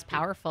long she's after-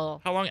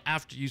 powerful. How long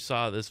after you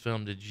saw this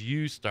film did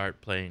you start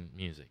playing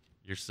music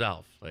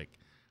yourself? Like,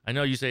 I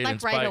know you say it Like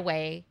inspired. right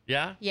away.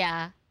 Yeah?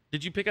 Yeah.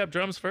 Did you pick up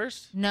drums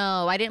first?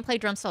 No, I didn't play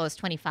drums till I was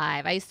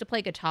 25. I used to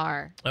play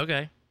guitar.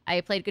 Okay. I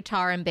played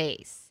guitar and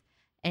bass.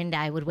 And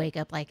I would wake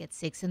up like at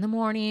 6 in the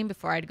morning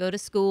before I'd go to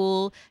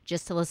school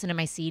just to listen to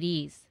my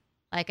CDs.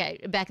 Like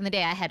back in the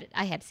day, I had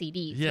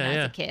CDs when I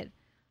was a kid.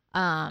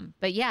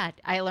 But yeah,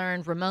 I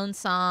learned Ramones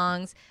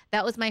songs.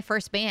 That was my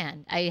first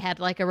band. I had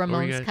like a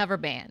Ramones cover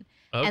band.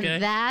 Okay.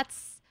 And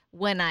that's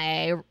when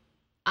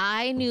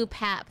I knew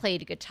Pat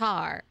played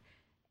guitar,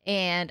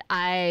 and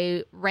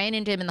I ran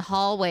into him in the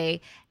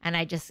hallway, and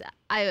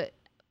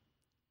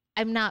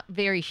I'm not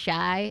very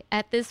shy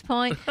at this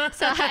point.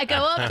 So I go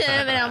up to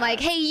him and I'm like,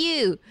 hey,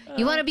 you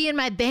want to be in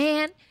my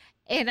band?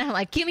 And I'm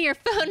like, give me your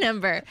phone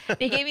number. And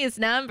he gave me his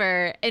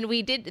number. And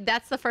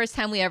that's the first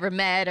time we ever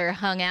met or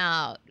hung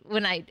out,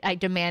 when I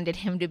demanded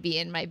him to be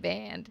in my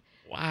band.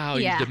 Wow,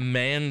 Yeah. you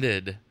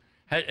demanded.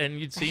 And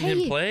you'd seen him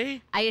Hey.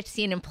 play? I had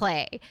seen him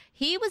play.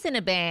 He was in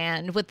a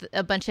band with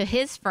a bunch of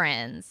his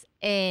friends,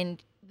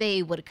 and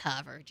they would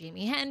cover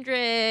Jimi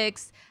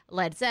Hendrix,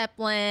 Led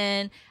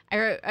Zeppelin.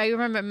 I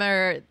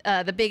remember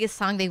the biggest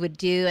song they would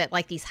do at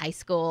like these high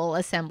school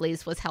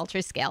assemblies was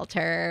Helter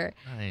Skelter.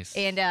 Nice.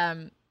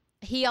 And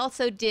he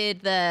also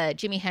did the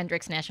Jimi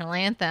Hendrix national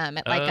anthem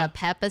at like a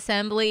pep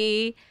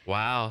assembly.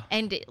 Wow.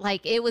 And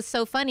like, it was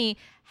so funny.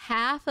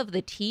 Half of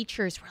the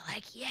teachers were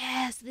like,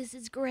 yes, this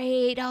is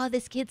great. Oh,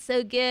 this kid's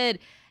so good.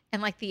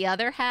 And like the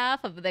other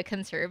half of the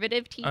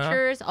conservative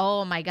teachers,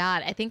 oh my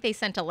God, I think they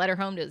sent a letter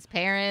home to his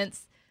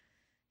parents.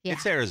 Yeah.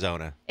 It's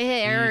Arizona.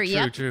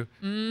 True.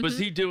 Was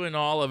he doing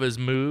all of his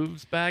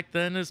moves back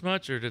then as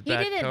much, or did He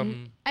that didn't.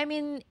 come I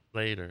mean,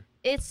 later?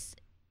 it's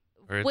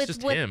Or it's with-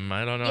 just with- him.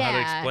 I don't know how to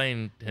yeah.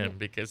 explain him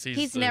because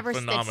he's never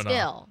phenomenal. stood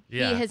still.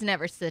 Yeah. He has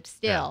never stood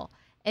still.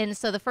 And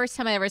so the first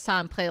time I ever saw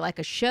him play like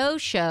a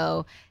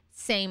show,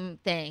 same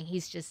thing.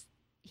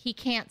 He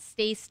can't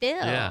stay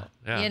still. Yeah.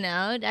 You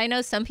know, I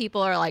know some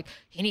people are like,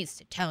 he needs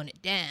to tone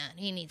it down.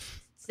 He needs to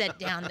set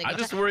down the I guitar.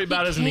 just worry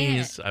about his can't.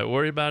 knees. I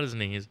worry about his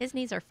knees. His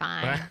knees are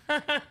fine.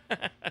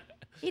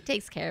 He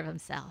takes care of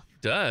himself.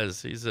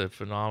 Does. He's a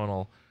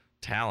phenomenal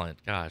talent.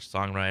 Gosh,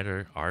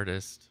 songwriter,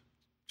 artist,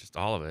 just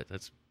all of it.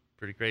 That's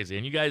pretty crazy.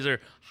 And you guys are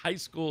high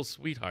school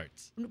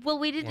sweethearts. Well,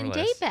 we more or didn't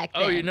less. date back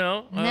then. Oh, you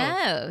know? Oh.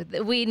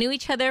 No. We knew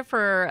each other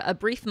for a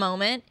brief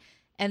moment,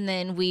 And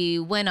then we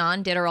went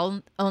on, did our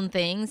own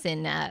things.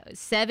 And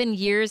 7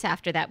 years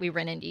after that, we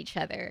ran into each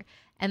other.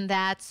 And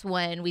that's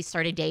when we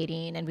started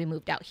dating and we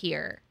moved out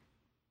here.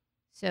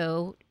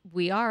 So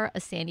we are a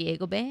San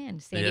Diego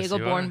band, San Diego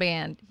born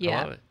band. Yeah.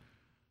 I love it.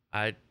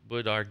 I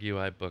would argue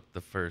I booked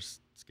the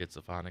first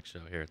Schizophonics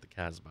show here at the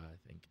Casbah,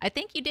 I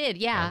think you did,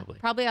 yeah.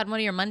 Probably on one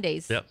of your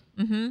Mondays. Yep.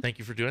 Mm-hmm. Thank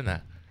you for doing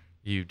that.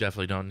 You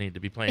definitely don't need to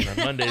be playing on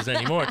Mondays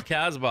anymore at the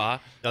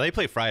Casbah. No, they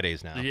play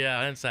Fridays now.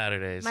 Yeah, and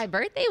Saturdays. My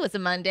birthday was a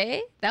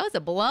Monday. That was a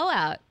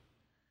blowout.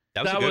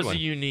 That was a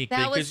unique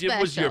thing because it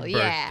was your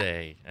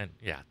birthday. Yeah. And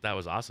yeah, that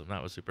was awesome.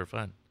 That was super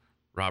fun.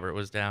 Robert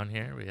was down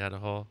here. We had a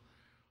whole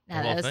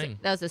thing.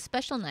 That was a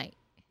special night.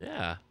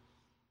 Yeah.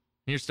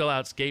 You're still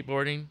out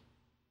skateboarding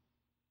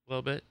a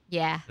little bit?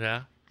 Yeah.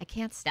 Yeah? I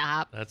can't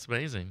stop. That's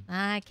amazing.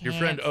 I can't Your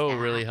friend stop. O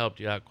really helped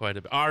you out quite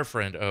a bit. Our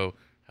friend O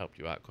helped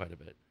you out quite a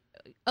bit.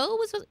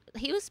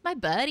 He was my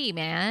buddy,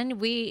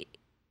 man.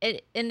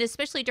 And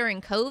especially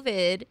during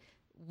COVID,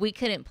 we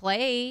couldn't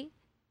play.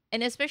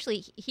 And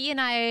especially he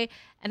and I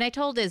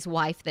told his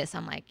wife this.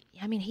 I'm like,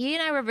 I mean, he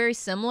and I were very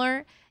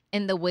similar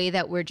in the way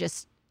that we're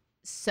just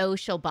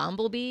social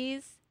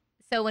bumblebees.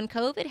 So when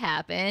COVID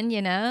happened,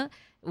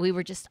 we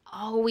were just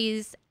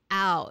always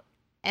out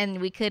and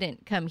we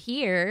couldn't come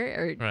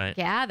here or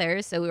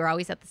gather. So we were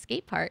always at the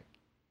skate park.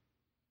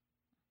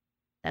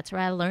 That's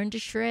where I learned to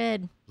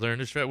shred.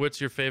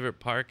 What's your favorite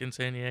park in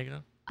San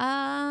Diego?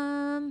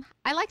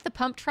 I like the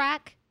pump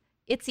track.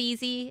 It's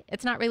easy.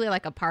 It's not really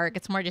like a park.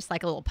 It's more just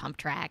like a little pump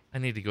track. I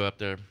need to go up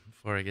there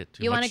before I get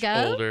too You much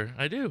wanna go? older.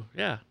 I do,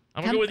 yeah.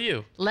 I'm going to go with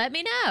you. Let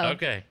me know.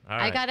 Okay, all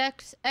right. I got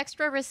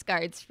extra wrist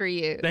guards for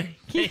you. Thank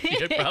you.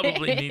 You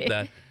probably need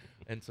that.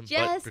 And some butt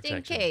Just protection.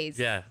 in case.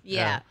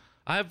 Yeah.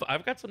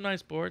 I've got some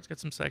nice boards. Got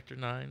some Sector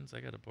 9s. I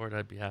got a board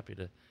I'd be happy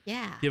to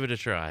give it a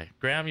try.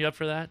 Graham, you up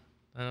for that?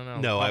 I don't know.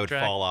 No, I would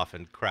track? fall off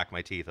and crack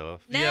my teeth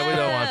off. No. Yeah, we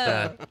don't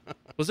want that.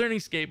 Was there any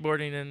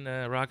skateboarding in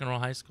Rock and Roll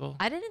High School?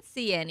 I didn't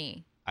see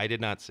any. I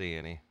did not see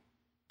any.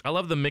 I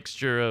love the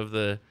mixture of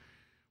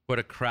what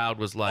a crowd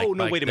was like. Oh,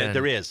 no, wait a minute.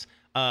 then. There is.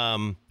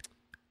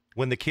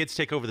 When the kids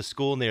take over the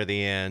school near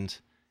the end,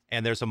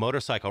 and there's a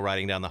motorcycle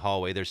riding down the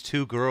hallway, there's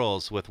two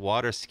girls with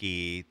water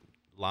ski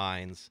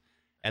lines,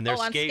 and they're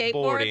on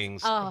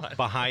skateboarding skateboards?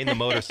 behind the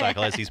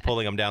motorcycle as he's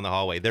pulling them down the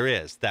hallway. There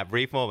is. That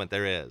brief moment,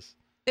 there is.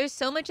 There's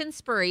so much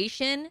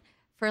inspiration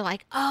for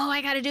like,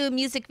 I got to do a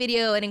music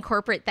video and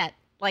incorporate that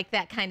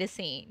kind of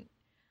scene.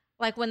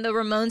 Like when the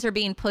Ramones are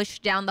being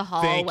pushed down the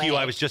hallway. Thank you.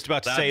 I was just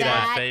about to say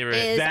that. my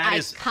favorite. That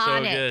is so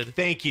iconic. good.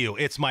 Thank you.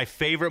 It's my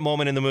favorite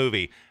moment in the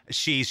movie.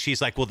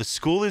 She's like, well, the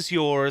school is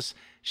yours.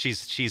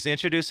 She's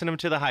introducing him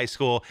to the high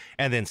school,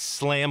 and then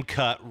slam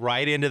cut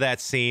right into that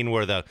scene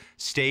where the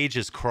stage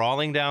is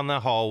crawling down the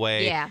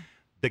hallway. Yeah.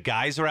 The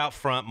guys are out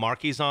front.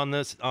 Marky's on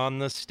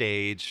the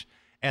stage,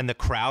 and the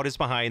crowd is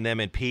behind them,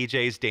 and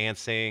PJ's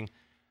dancing.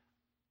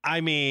 I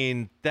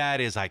mean,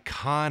 that is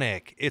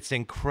iconic. It's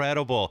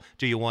incredible.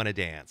 Do you want to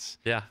dance?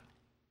 Yeah.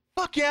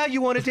 Fuck yeah,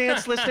 you want to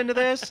dance listening to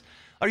this?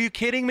 Are you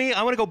kidding me?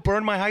 I want to go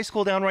burn my high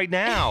school down right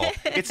now.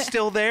 It's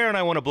still there and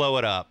I want to blow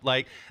it up.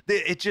 Like,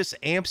 it just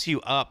amps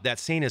you up. That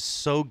scene is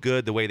so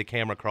good, the way the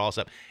camera crawls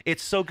up.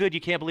 It's so good, you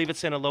can't believe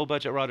it's in a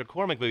low-budget Roger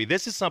Corman movie.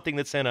 This is something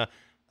that's in a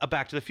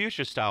Back to the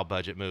Future style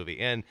budget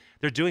movie. And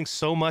they're doing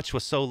so much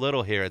with so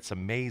little here. It's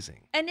amazing.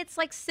 And it's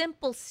like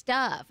simple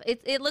stuff.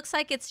 It looks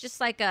like it's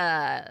just like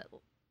a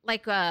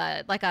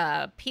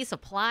piece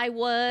of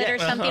plywood or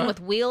something with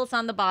wheels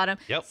on the bottom.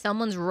 Yep.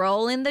 Someone's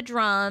rolling the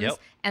drums, Yep.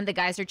 and the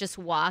guys are just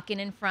walking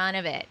in front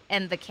of it,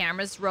 and the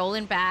camera's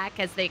rolling back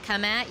as they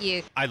come at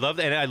you. I love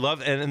that,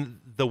 and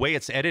the way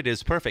it's edited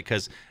is perfect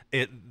because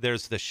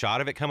there's the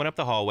shot of it coming up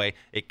the hallway.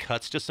 It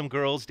cuts to some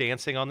girls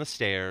dancing on the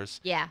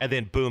stairs. Yeah. And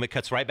then boom, it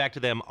cuts right back to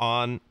them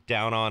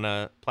down on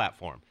a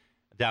platform,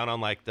 down on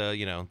like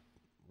the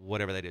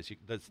whatever that is,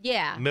 the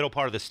middle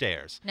part of the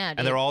stairs. No,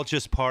 and they're all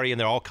just partying.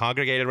 They're all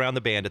congregated around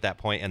the band at that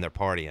point, and they're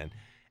partying.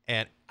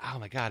 And oh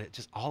my God,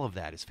 all of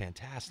that is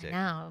fantastic.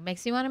 No, it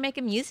makes me want to make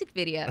a music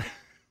video.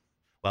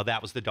 Well,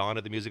 that was the dawn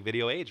of the music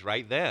video age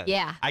right then.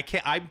 Yeah.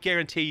 I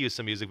guarantee you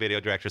some music video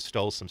directors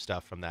stole some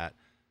stuff from that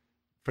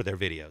for their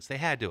videos. They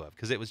had to have,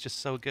 because it was just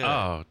so good.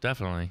 Oh,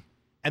 definitely.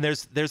 And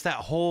there's a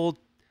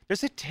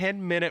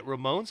 10-minute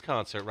Ramones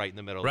concert right in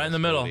the middle. Right of in this the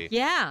middle. movie.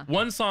 Yeah.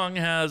 One song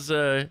has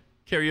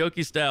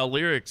karaoke style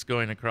lyrics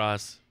going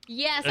across.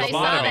 Yes, It's I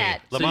saw lobotomy.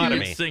 that. So you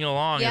Lobotomy. could sing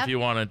along Yep. if you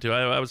wanted to.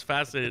 I was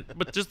fascinated.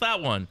 But just that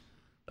one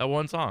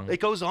song. It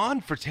goes on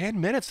for 10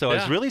 minutes, though. I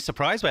was Yeah. really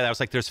surprised by that. I was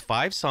like, there's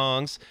 5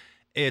 songs.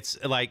 It's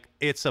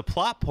a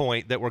plot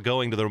point that we're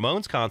going to the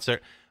Ramones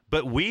concert,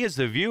 but we as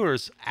the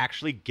viewers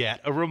actually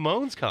get a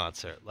Ramones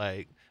concert.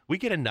 Like, we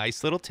get a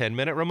nice little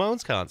 10-minute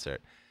Ramones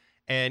concert.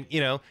 And,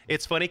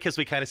 it's funny because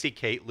we kind of see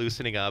Kate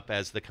loosening up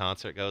as the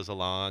concert goes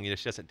along.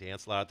 She doesn't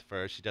dance a lot at the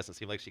first. She doesn't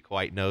seem like she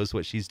quite knows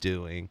what she's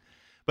doing.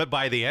 But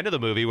by the end of the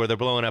movie, where they're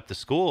blowing up the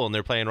school and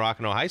they're playing Rock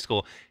and Roll High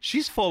School,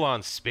 she's full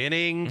on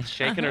spinning,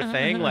 shaking her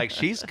thing. Like,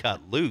 she's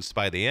cut loose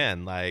by the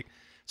end. Like,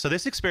 So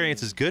this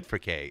experience is good for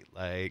Kate.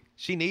 Like,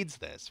 she needs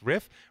this.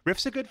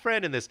 Riff's a good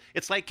friend in this.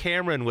 It's like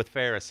Cameron with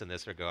Ferris in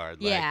this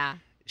regard. Like, Yeah.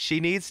 she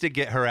needs to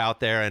get her out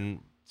there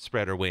and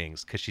spread her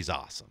wings because she's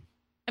awesome.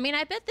 I mean,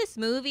 I bet this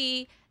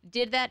movie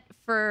did that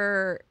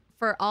for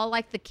all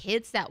like the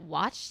kids that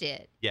watched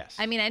it. Yes.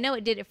 I mean, I know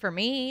it did it for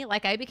me.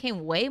 Like, I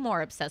became way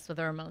more obsessed with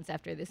the Ramones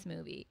after this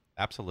movie.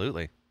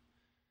 Absolutely.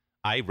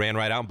 I ran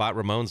right out and bought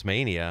Ramones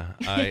Mania.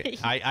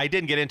 I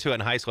didn't get into it in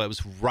high school. It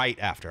was right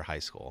after high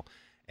school.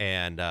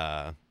 And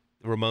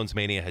Ramones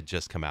Mania had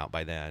just come out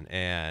by then.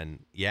 And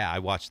yeah, I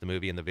watched the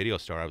movie in the video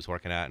store I was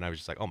working at, and I was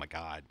just like, oh my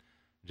God.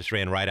 Just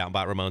ran right out and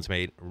bought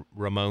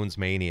Ramones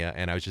Mania,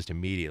 and I was just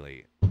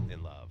immediately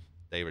in love.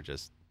 They were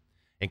just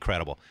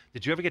incredible.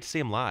 Did you ever get to see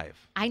them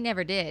live? I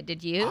never did.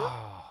 Did you?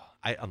 Oh,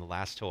 on the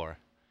last tour.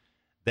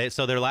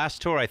 So their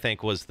last tour, I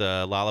think, was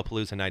the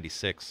Lollapalooza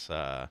 '96.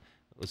 It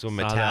was when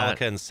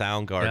Metallica and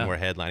Soundgarden were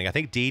headlining. I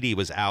think Dee Dee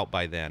was out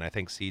by then. I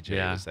think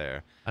CJ was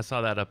there. I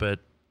saw that up at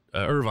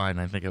Irvine,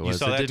 I think it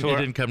was. You saw that tour?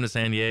 It didn't come to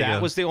San Diego.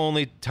 That was the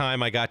only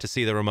time I got to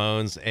see the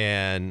Ramones,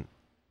 and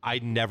I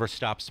never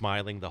stopped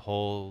smiling the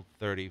whole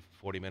 30,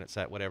 40-minute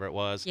set, whatever it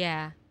was.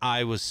 Yeah.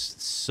 I was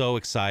so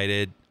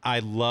excited. I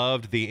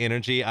loved the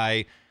energy.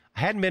 I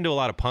hadn't been to a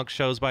lot of punk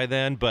shows by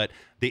then, but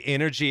the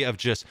energy of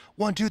just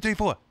 1, 2, 3,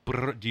 4.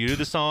 Do you do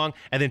the song?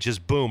 And then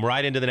just boom,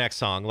 right into the next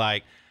song.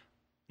 Like,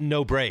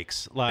 no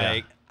breaks.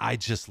 Like, I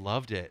just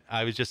loved it.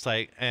 I was just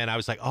like, and I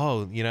was like,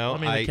 oh, you know. I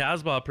mean, the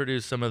Casbah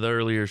produced some of the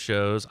earlier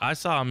shows. I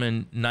saw them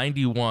in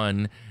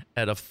 91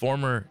 at a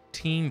former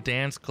teen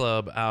dance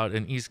club out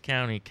in East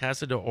County,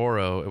 Casa de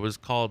Oro. It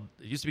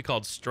used to be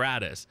called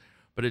Stratus.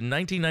 But in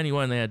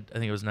 1991, they had, I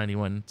think it was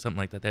 91, something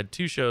like that. They had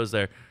 2 shows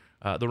there.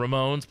 The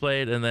Ramones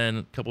played, and then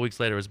a couple weeks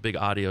later was Big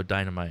Audio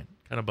Dynamite.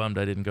 Kind of bummed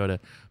I didn't go to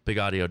Big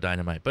Audio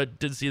Dynamite, but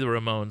did see the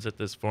Ramones at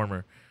this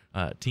former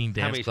teen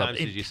dance club. How many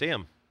times did you see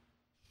them?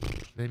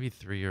 Maybe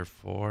 3 or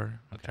 4.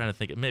 I'm trying to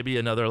think. Maybe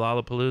another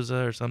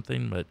Lollapalooza or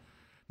something, but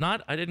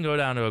not. I didn't go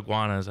down to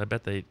Iguanas. I'm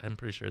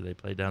pretty sure they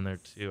played down there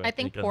too. I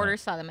think Porter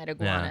saw them at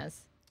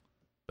Iguanas.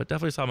 But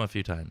definitely saw them a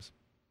few times.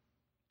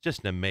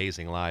 Just an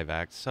amazing live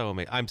act. So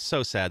amazing. I'm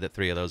so sad that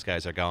 3 of those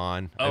guys are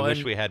gone. I Oh, wish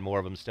and- we had more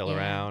of them still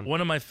around.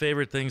 One of my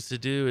favorite things to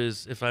do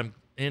is if I'm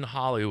in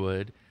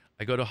Hollywood,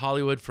 I go to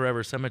Hollywood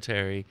Forever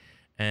Cemetery,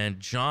 and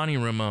Johnny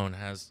Ramone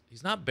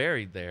he's not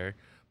buried there,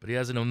 but he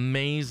has an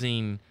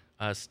amazing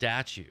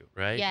statue,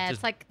 right? Yeah, Just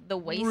it's like the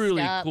waist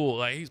really up. cool.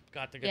 Like, he's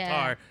got the Yeah.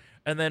 guitar.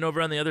 And then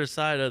over on the other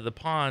side of the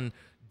pond,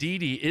 Dee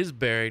Dee is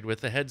buried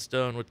with the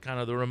headstone with kind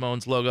of the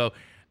Ramones logo,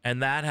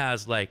 and that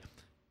has like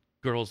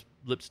girls'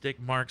 lipstick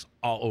marks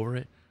all over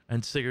it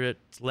and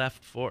cigarettes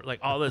left for like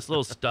all this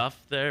little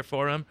stuff there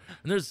for him.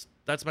 And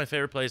that's my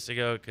favorite place to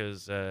go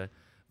because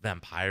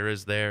Vampire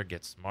is there,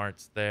 Get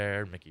Smart's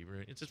there, Mickey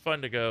Rooney. It's just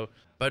fun to go.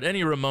 But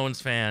any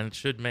Ramones fan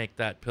should make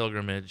that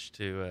pilgrimage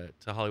to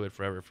Hollywood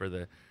Forever for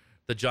the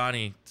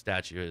Johnny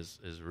statue is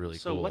really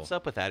So cool. what's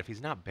up with that? If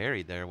he's not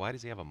buried there, why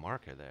does he have a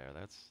marker there?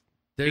 That's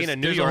Being a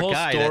New York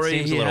guy, that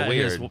seems a little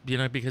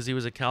weird. Because he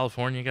was a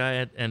California guy,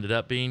 it ended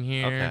up being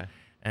here. Okay.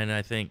 And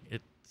I think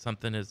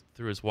something is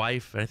through his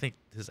wife. I think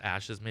his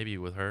ashes maybe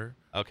with her.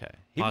 Okay.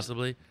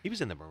 Possibly. He was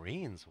in the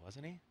Marines,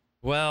 wasn't he?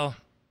 Well,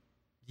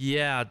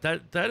 yeah,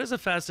 that is a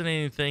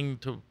fascinating thing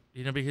to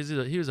because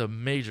he was a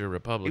major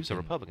Republican. He was a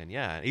Republican,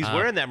 yeah. He's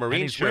wearing that Marine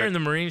and he's shirt. wearing the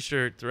Marine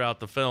shirt throughout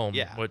the film.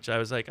 Yeah. Which I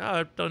was like, oh,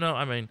 I don't know.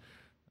 I mean,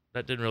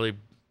 that didn't really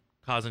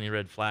cause any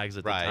red flags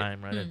at the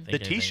time, right? I didn't think The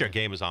anything. T-shirt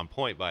game is on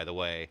point, by the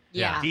way.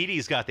 Yeah. Dee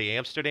Dee's got the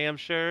Amsterdam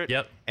shirt.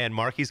 Yep. And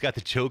Marky's got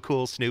the Joe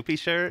Cool Snoopy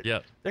shirt.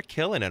 Yep. They're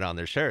killing it on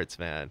their shirts,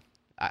 man.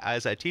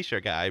 As a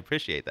T-shirt guy, I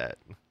appreciate that.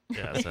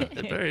 Yeah, so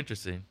it's very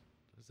interesting.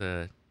 It's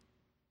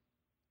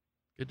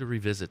good to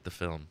revisit the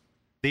film.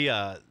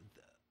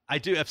 I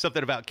do have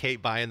something about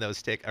Kate buying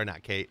those tickets, or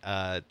not Kate,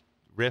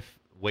 Riff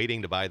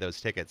waiting to buy those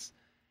tickets.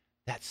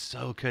 That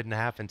so couldn't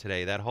happen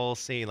today. That whole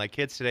scene, like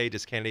kids today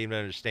just can't even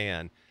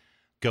understand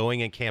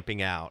going and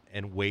camping out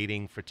and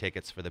waiting for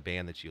tickets for the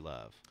band that you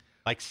love,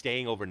 like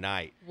staying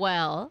overnight.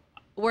 Well,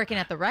 working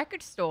at the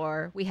record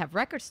store, we have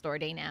record store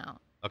day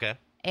now. Okay.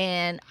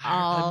 And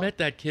I met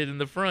that kid in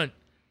the front.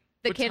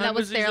 the What kid time that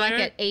was he there like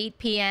at 8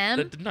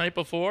 p.m. The night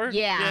before?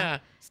 Yeah. Yeah.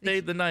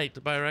 Stayed the night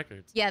to buy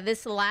records. Yeah,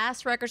 this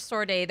last record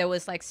store day, there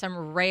was like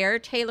some rare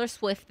Taylor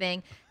Swift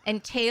thing.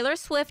 And Taylor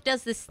Swift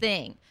does this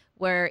thing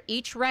where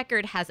each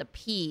record has a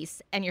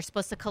piece and you're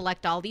supposed to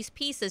collect all these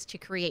pieces to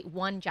create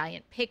one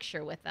giant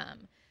picture with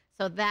them.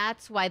 So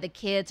that's why the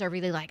kids are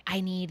really like,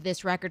 I need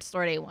this record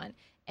store day one.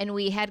 And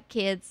we had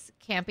kids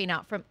camping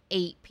out from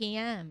 8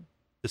 p.m.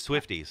 The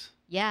Swifties.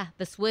 Yeah,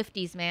 the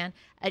Swifties, man.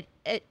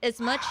 As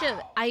much as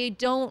I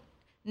don't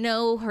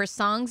know her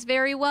songs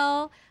very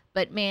well,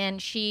 but man,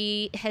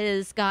 she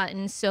has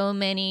gotten so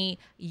many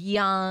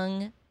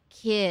young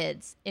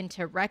kids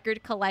into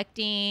record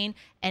collecting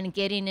and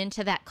getting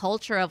into that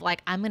culture of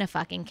like, I'm going to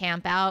fucking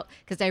camp out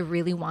because I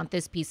really want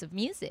this piece of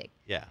music.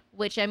 Yeah.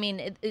 Which, I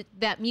mean,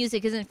 that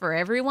music isn't for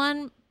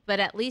everyone, but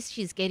at least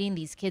she's getting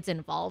these kids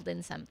involved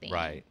in something.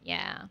 Right.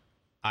 Yeah.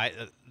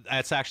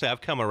 That's actually,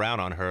 I've come around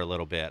on her a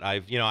little bit.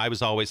 I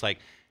was always like,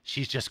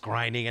 she's just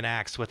grinding an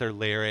axe with her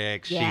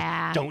lyrics.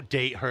 Yeah. Don't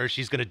date her.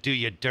 She's going to do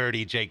you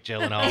dirty, Jake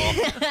Gyllenhaal.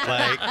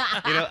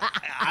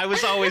 I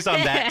was always on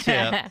that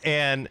tip.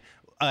 And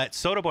at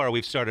Soda Bar,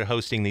 we've started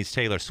hosting these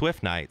Taylor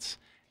Swift nights.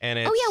 And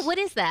it's, Oh yeah, what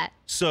is that?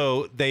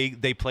 So they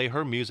play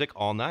her music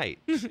all night.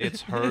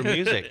 It's her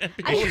music.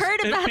 I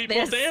heard about People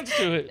this. dance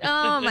to it.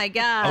 Oh my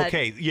god.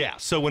 Okay, yeah.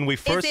 So when we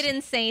first, Is it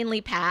insanely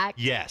packed?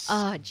 yes,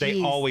 Oh, they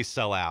geez. always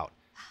sell out.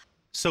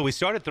 So we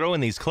started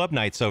throwing these club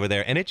nights over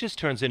there, and it just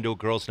turns into a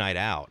girls' night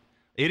out.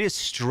 It is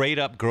straight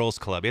up girls'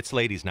 club. It's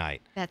ladies'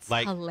 night. That's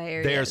like,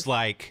 hilarious. There's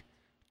like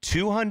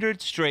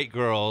 200 straight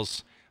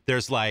girls.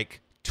 There's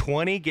like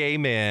 20 gay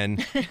men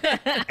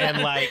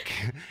and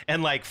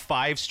like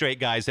 5 straight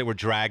guys that were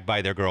dragged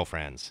by their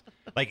girlfriends.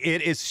 Like,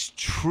 it is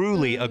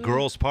truly a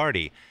girls'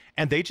 party.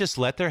 And they just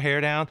let their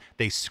hair down.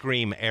 They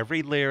scream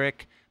every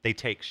lyric. They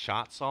take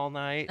shots all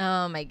night.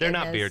 Oh my goodness. They're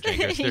not beer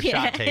drinkers. They're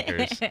Yeah. shot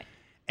takers.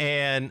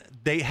 And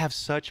they have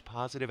such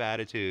positive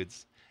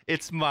attitudes.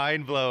 It's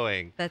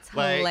mind-blowing. That's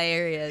Like,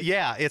 hilarious.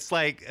 yeah, it's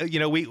like,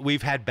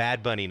 we've had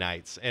Bad Bunny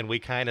nights, and we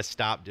kind of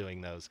stopped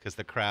doing those because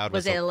the crowd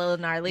was Was it a little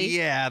gnarly?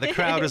 yeah, the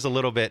crowd is a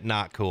little bit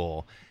not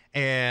cool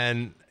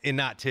and in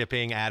not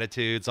tipping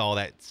attitudes, all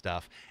that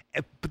stuff.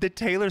 But the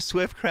Taylor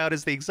Swift crowd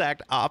is the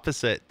exact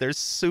opposite. They're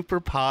super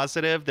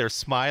positive. They're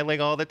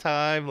smiling all the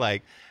time.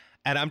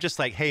 And I'm just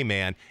like, hey,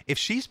 man, if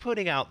she's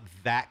putting out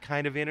that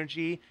kind of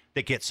energy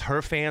that gets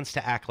her fans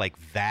to act like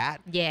that,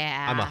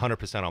 Yeah. I'm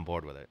 100% on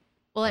board with it.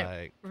 Well,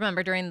 Like-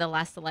 remember during the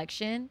last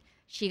election,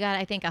 she got,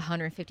 I think,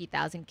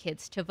 150,000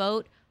 kids to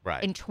vote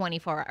Right. in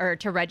 24 or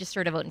to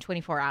register to vote in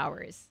 24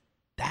 hours.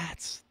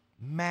 That's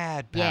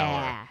mad power.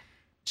 Yeah.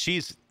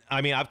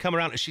 I've come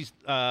around. She's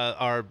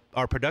our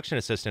production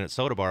assistant at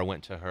Soda Bar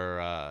went to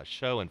her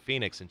show in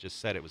Phoenix and just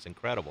said it was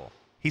incredible.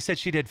 He said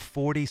she did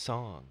 40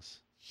 songs.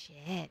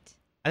 Shit.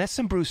 And that's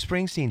some Bruce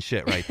Springsteen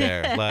shit right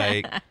there.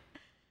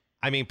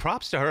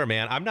 Props to her,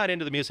 man. I'm not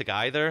into the music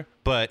either,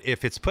 but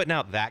if it's putting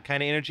out that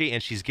kind of energy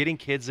and she's getting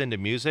kids into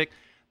music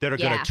that are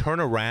going Yeah. to turn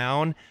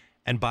around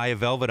and buy a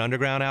Velvet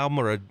Underground album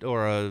or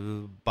a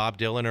Bob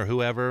Dylan or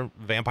whoever,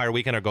 Vampire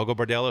Weekend or Go-Go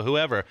Bordello,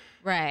 whoever,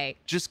 Right.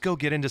 just go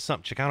get into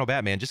something. Chicano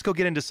Batman, just go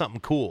get into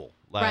something cool.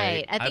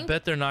 Right. I think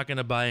bet they're not going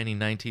to buy any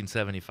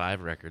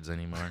 1975 records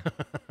anymore.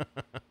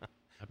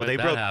 I bet they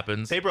that broke,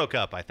 happens. They broke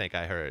up, I think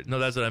I heard. No,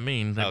 that's what I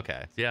mean. Like,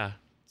 Okay. Yeah.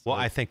 Well, So,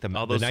 I think the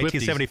all those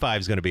 1975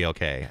 is going to be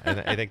okay.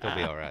 I think they'll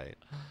be all right.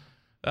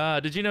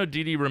 Did you know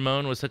Dee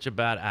Ramone was such a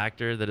bad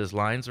actor that his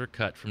lines were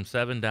cut from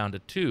 7 down to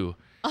 2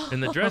 in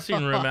the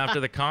dressing room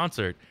after the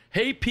concert?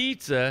 Hey,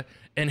 pizza,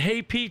 and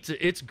hey,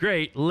 pizza, it's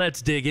great.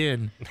 Let's dig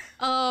in.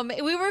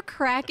 we were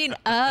cracking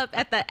up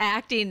at the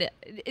acting.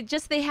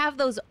 They have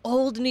those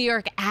old New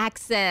York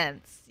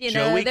accents.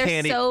 Joey They're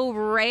can't so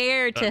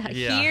rare to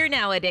yeah. hear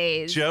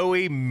nowadays.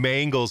 Joey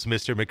mangles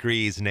Mr.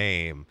 McCree's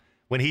name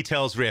when he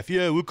tells Riff,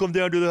 yeah, we'll come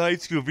down to the high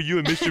school for you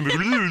and Mr.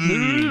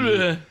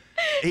 McCree.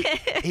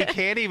 he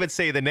can't even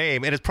say the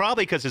name, and it's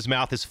probably because his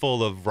mouth is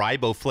full of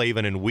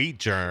riboflavin and wheat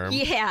germ.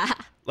 Yeah.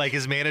 Like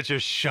his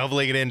manager's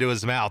shoveling it into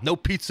his mouth. No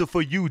pizza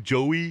for you,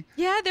 Joey.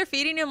 Yeah, they're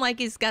feeding him like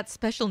he's got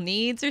special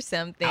needs or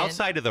something.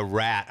 Outside of the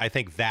rat, I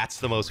think that's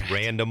the most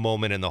random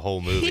moment in the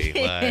whole movie.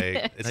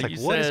 It's Like like,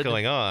 you what is said,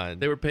 going on?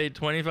 They were paid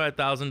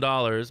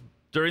 $25,000.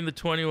 During the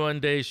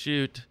 21-day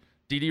shoot,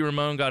 Dee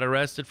Ramone got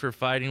arrested for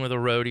fighting with a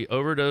roadie,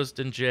 overdosed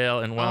in jail,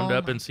 and wound Oh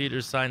up my in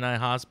Cedars-Sinai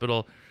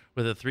Hospital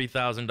with a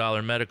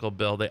 $3,000 medical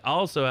bill. They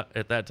also,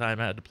 at that time,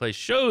 had to play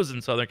shows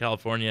in Southern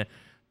California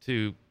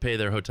to pay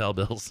their hotel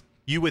bills.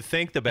 You would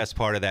think the best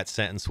part of that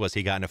sentence was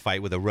he got in a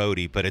fight with a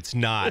roadie, but it's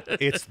not.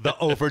 It's the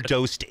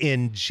overdosed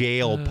in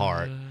jail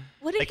part.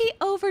 What did he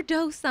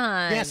overdose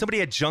on? Yeah, somebody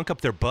had junk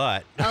up their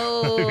butt.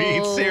 Oh. I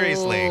mean,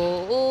 seriously.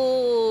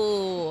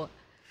 Oh.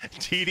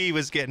 TD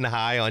was getting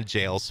high on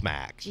jail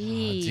smack.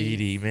 Jeez.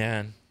 Dee,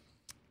 man.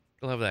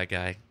 I love that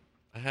guy.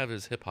 I have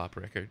his hip-hop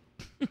record.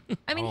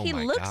 I mean, Oh he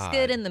my looks God.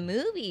 good in the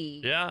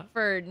movie. Yeah.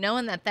 For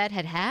knowing that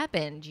had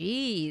happened.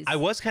 Jeez. I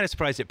was kind of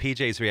surprised at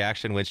PJ's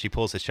reaction when she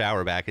pulls the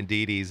shower back and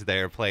Dee Dee's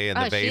there playing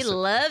the she bass.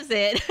 loves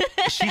it.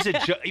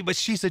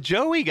 She's a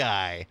Joey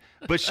guy.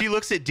 But she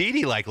looks at Dee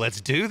Dee like,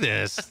 let's do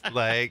this.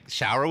 Like,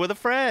 shower with a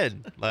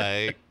friend.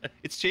 Like,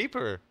 it's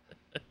cheaper.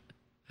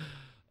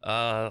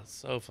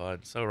 So fun.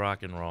 So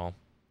rock and roll.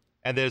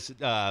 And there's,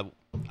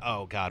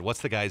 oh God,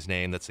 what's the guy's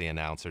name that's the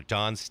announcer?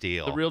 Don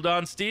Steele. The real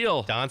Don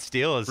Steele. Don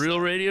Steele is Real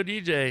radio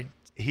DJ.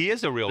 He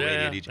is a real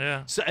Yeah, radio DJ.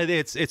 yeah. So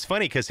it's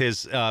funny because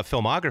his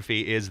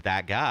filmography is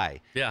that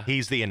guy. Yeah.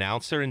 He's the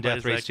announcer in Plays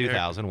Death Race that character.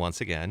 2000 once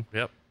again.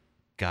 Yep.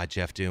 God,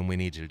 Jeff Doom, we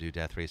need you to do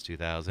Death Race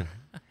 2000.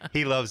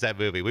 He loves that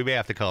movie. We may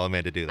have to call him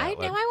in to do that I one.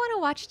 know. I want to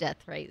watch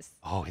Death Race.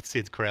 Oh, it's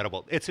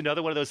incredible. It's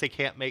another one of those they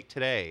can't make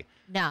today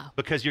No.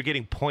 because you're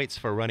getting points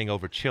for running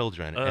over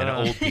children and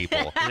old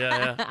people.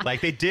 Yeah.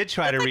 Like they did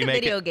try to That's like a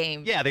remake video it.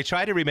 game. Yeah, they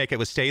tried to remake it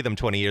with Stay Them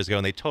 20 years ago,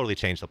 and they totally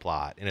changed the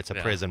plot. And it's a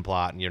Yeah. prison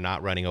plot, and you're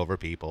not running over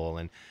people,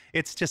 and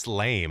it's just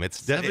lame.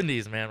 It's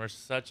 70s, man, were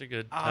such a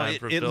good time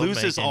for it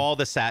loses filmmaking. all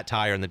the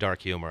satire and the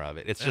dark humor of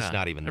it. It's just Yeah.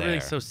 not even there.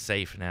 Everything's so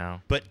safe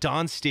now. But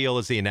Don Steele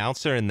is the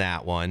announcer in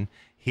that one.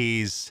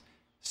 He's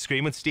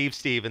Screaming Steve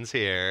Stevens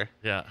here.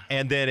 Yeah.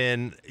 And then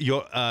in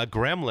your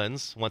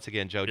Gremlins, once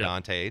again, Joe Yeah.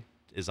 Dante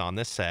is on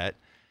this set.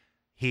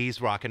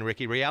 He's rocking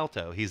Ricky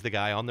Rialto. He's the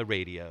guy on the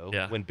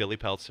radio when Billy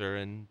Peltzer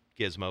and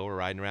Gizmo were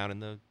riding around in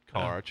the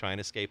car trying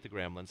to escape the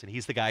Gremlins, and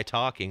he's the guy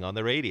talking on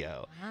the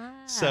radio.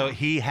 So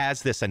he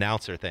has this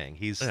announcer thing.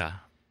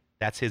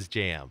 That's his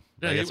jam.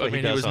 Yeah, That's what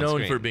he does was on known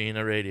screen. for being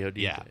a radio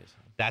DJ. Yeah, so.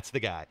 that's the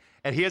guy.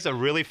 And he has a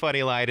really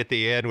funny line at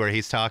the end where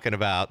he's talking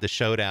about the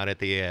showdown at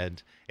the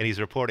end, and he's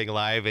reporting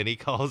live, and he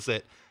calls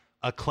it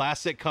a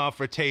classic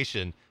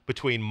confrontation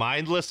between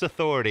mindless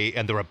authority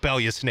and the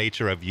rebellious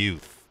nature of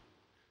youth.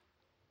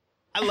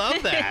 I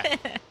love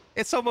that.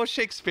 It's almost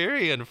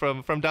Shakespearean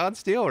from Don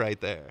Steele right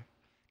there,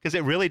 because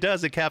it really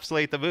does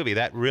encapsulate the movie.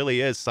 That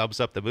really sums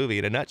up the movie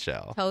in a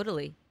nutshell.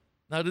 Totally.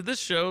 Now, did this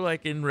show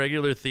like in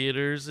regular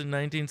theaters in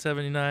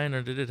 1979,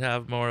 or did it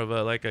have more of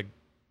a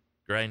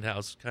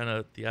grindhouse kind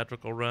of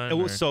theatrical run?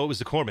 So it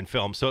was a Corman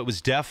film, so it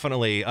was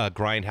definitely a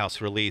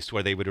grindhouse release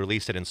where they would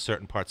release it in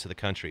certain parts of the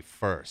country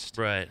first.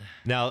 Right.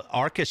 Now,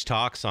 Arkish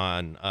talks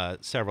on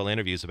several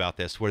interviews about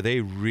this where they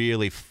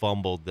really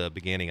fumbled the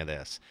beginning of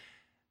this.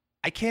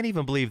 I can't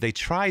even believe they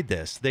tried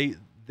this. They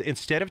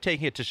instead of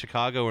taking it to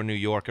Chicago or New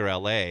York or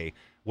L.A.,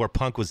 where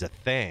punk was a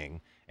thing,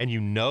 and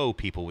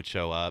people would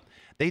show up,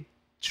 they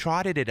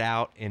trotted it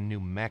out in New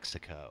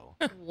Mexico.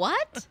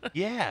 What?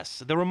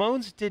 Yes. The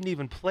Ramones didn't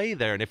even play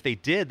there, and if they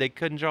did, they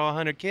couldn't draw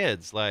 100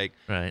 kids.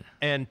 Right.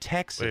 And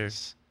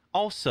Texas,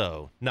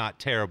 also not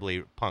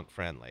terribly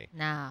punk-friendly.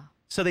 No.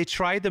 So they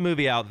tried the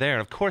movie out there,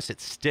 and of course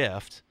it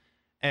stiffed,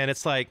 and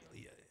it's like,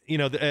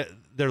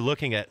 they're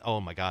looking at, oh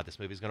my God, this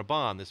movie's going to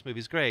bomb. This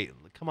movie's great.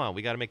 Come on,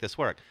 we got to make this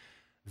work.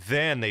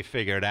 Then they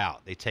figure it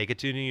out. They take it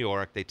to New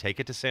York. They take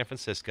it to San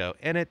Francisco,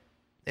 and it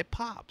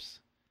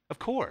pops, of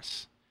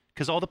course,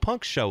 because all the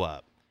punks show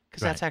up,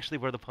 because that's actually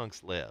where the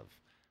punks live.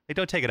 They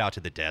don't take it out to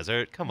the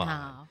desert. Come on.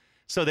 No.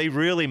 So they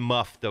really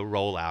muffed the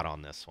rollout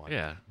on this one.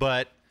 Yeah.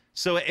 But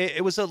so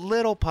it was a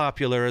little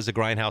popular as a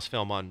grindhouse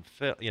film on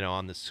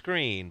the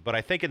screen, but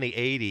I think in the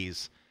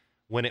 80s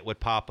when it would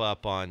pop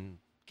up on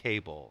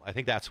cable, I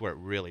think that's where it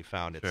really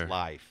found its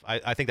life.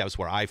 I think that was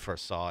where I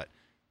first saw it.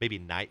 Maybe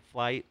Night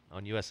Flight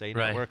on USA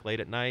Network late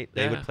at night.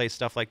 They would play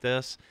stuff like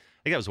this.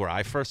 I think that was where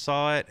I first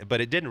saw it, but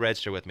it didn't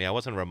register with me. I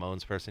wasn't a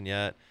Ramones person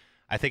yet.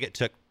 I think it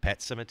took Pet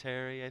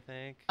Sematary, I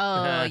think.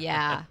 Oh,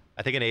 yeah.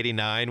 I think in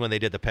 '89 when they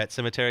did the Pet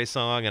Sematary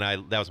song,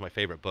 and that was my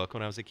favorite book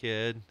when I was a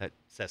kid. That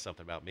says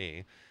something about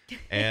me.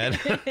 And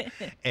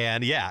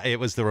and yeah, it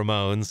was the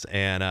Ramones,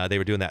 and they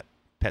were doing that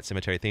Pet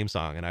Sematary theme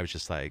song, and I was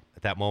just like,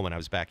 at that moment, I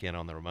was back in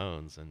on the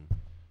Ramones, and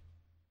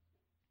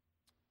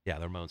yeah,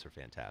 the Ramones are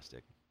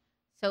fantastic.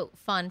 So,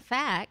 fun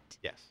fact.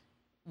 Yes.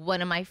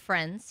 One of my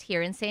friends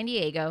here in San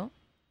Diego,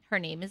 her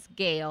name is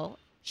Gail.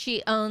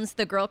 She owns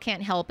the Girl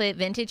Can't Help It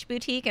Vintage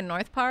Boutique in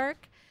North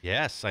Park.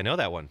 Yes, I know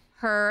that one.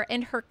 Her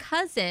and her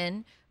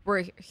cousin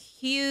were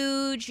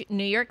huge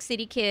New York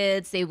City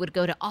kids. They would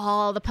go to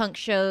all the punk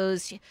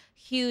shows,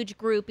 huge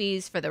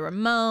groupies for the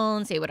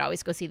Ramones. They would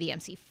always go see the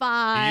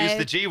MC5. You used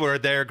the G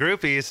word there,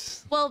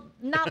 groupies. Well,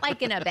 not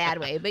like in a bad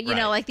way, but you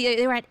know, like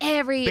they were at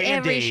every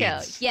show.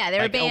 Yeah, they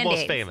were like Band-Aids.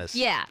 Almost Famous.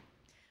 Yeah.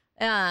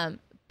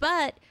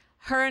 But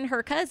her and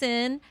her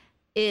cousin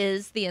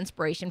is the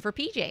inspiration for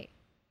PJ.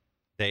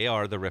 They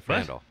are the Riff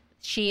Randall.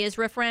 She is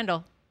Riff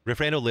Randall. Riff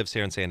Randall lives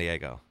here in San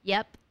Diego.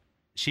 Yep.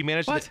 She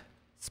managed What?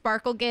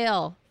 Sparkle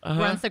Gale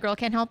runs the Girl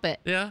Can't Help It.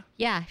 Yeah.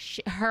 Yeah.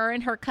 Her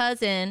and her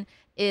cousin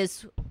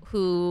is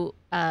who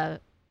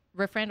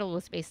Riff Randall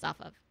was based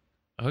off of.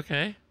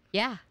 Okay.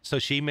 Yeah. So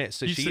she used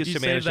to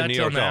saved manage the that New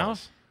till York now?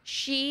 Dolls.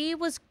 She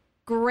was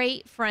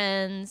great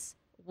friends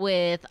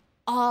with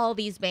all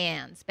these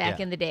bands back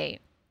in the day.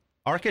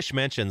 Arkish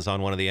mentions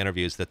on one of the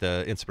interviews that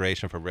the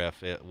inspiration for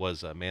Riff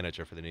was a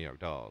manager for the New York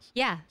Dolls.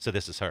 Yeah. So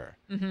this is her.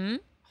 Mm-hmm.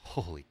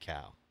 Holy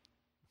cow.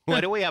 Why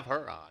do we have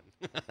her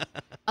on?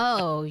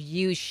 Oh,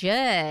 you should.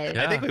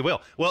 I think we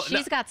will. Well,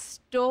 She's got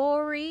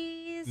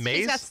stories. Maze?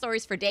 She's got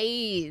stories for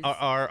days.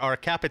 Our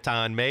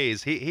Capitan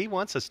Maze, he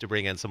wants us to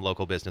bring in some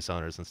local business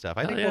owners and stuff.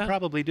 I think we'll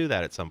probably do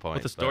that at some point.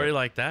 With a story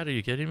like that, are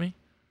you kidding me?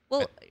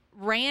 Well,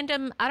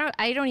 random.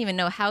 I don't even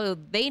know how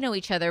they know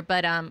each other,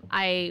 but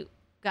I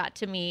got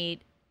to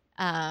meet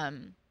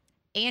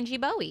Angie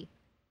Bowie.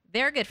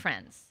 They're good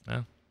friends.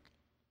 Oh.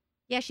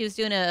 Yeah, she was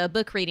doing a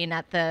book reading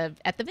at the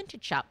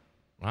vintage shop.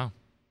 Wow.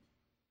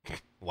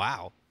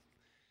 Wow.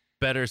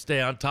 Better stay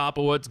on top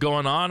of what's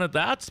going on at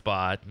that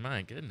spot.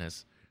 My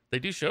goodness. They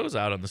do shows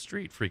out on the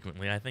street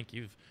frequently. I think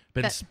you've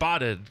been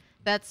spotted.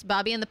 That's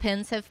Bobby and the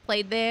Pins have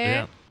played there.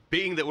 Yeah.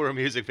 Being that we're a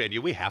music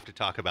venue, we have to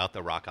talk about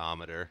the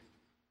Rockometer.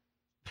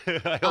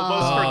 I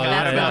almost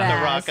forgot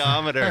about the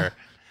Rockometer.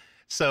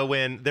 So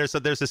when there's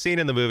a scene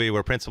in the movie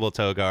where Principal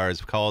Togar is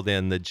called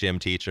in the gym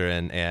teacher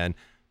and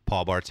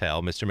Paul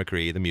Bartel, Mr.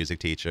 McCree, the music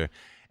teacher,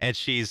 and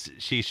she's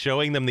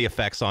showing them the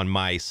effects on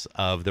mice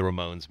of the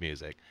Ramones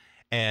music.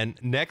 And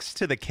next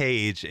to the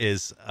cage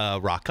is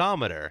a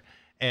Rockometer.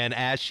 And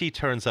as she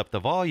turns up the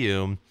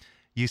volume,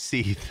 you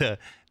see the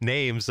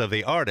names of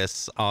the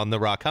artists on the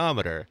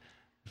Rockometer.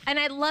 And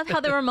I love how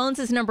the Ramones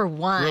is number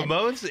 1.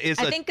 Ramones is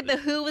I think the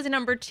Who was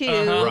number 2.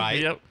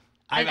 Right. Yep.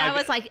 And I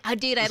was like, oh,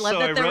 dude, I love So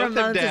that the I wrote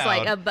them Ramones is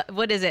like, down.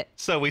 what is it?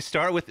 So we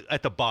start with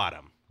at the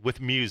bottom with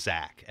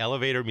Muzak,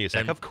 Elevator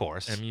Muzak, of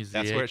course.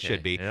 That's where it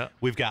should be. Yep.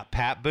 We've got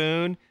Pat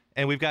Boone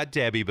and we've got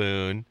Debbie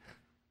Boone,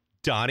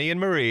 Donnie and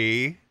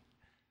Marie,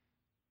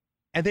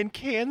 and then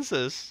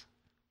Kansas.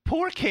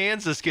 Poor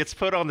Kansas gets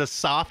put on the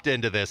soft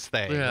end of this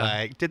thing. Yeah.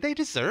 Like, did they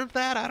deserve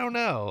that? I don't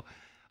know.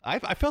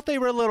 I felt they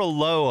were a little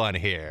low on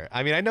here.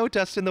 I mean, I know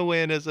Dust in the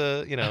Wind is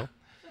a,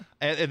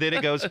 and then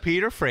it goes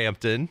Peter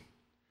Frampton,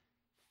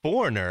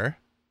 Foreigner,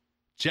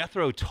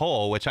 Jethro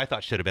Tull, which I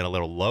thought should have been a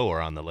little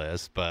lower on the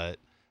list, but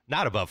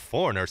not above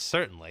Foreigner,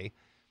 certainly.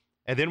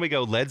 And then we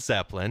go Led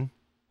Zeppelin,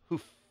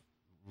 who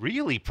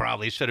really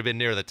probably should have been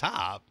near the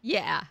top.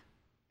 Yeah.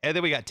 And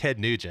then we got Ted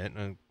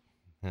Nugent.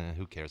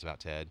 Who cares about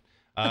Ted?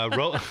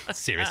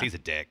 Serious, he's a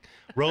dick.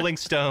 Rolling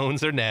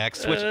Stones are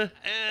next, which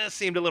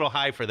seemed a little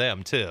high for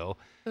them, too.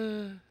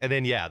 And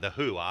then, the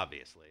Who,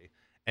 obviously.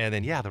 And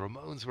then, the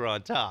Ramones were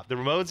on top. The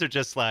Ramones are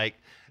just like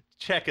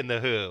checking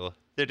the Who.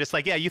 They're just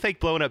like, you think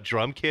blowing up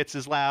drum kits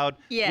is loud?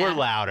 Yeah. We're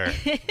louder.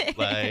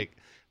 Like,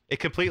 it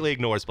completely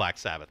ignores Black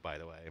Sabbath, by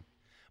the way.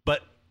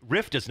 But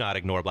Riff does not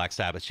ignore Black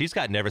Sabbath. She's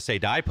got Never Say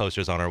Die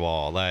posters on her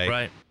wall. Like,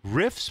 Right.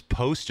 Riff's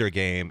poster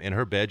game in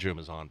her bedroom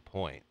is on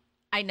point.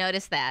 I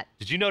noticed that.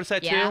 Did you notice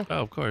that Yeah. too?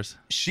 Oh, of course.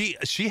 She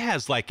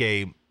has like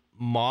a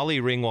Molly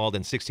Ringwald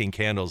in 16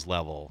 Candles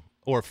level,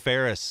 or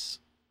Ferris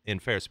in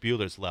Ferris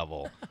Bueller's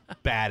level,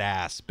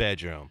 badass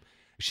bedroom.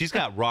 She's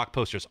got rock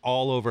posters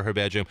all over her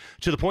bedroom,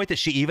 to the point that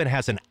she even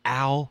has an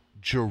Al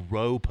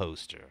Jarreau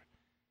poster.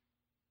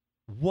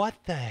 What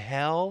the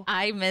hell?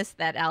 I missed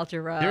that Al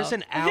Jarreau. There's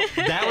an Al.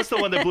 That was the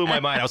one that blew my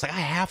mind. I was like, I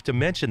have to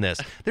mention this.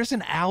 There's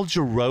an Al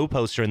Jarreau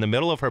poster in the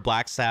middle of her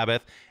Black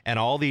Sabbath and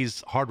all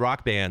these hard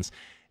rock bands.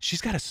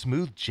 She's got a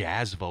smooth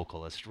jazz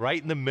vocalist right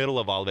in the middle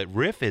of all of it.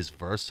 Riff is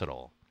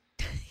versatile.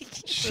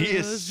 She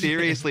is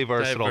seriously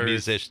versatile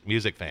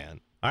music fan.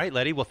 All right,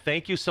 Lety. Well,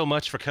 thank you so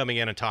much for coming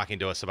in and talking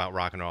to us about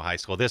Rock and Roll High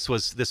School. This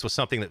was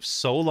something that was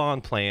so long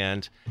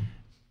planned.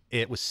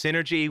 It was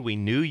synergy. We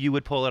knew you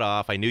would pull it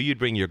off. I knew you'd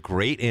bring your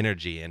great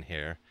energy in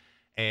here.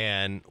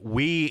 And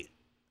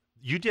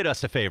you did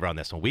us a favor on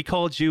this one. We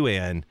called you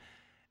in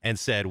and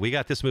said, we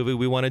got this movie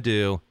we want to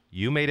do.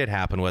 You made it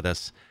happen with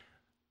us.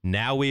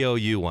 Now we owe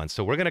you one.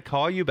 So we're going to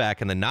call you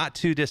back in the not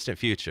too distant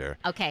future.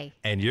 Okay.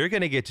 And you're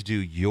going to get to do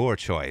your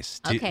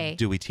choice. Okay.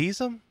 Do we tease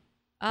them?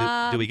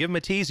 Do we give them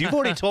a tease? You've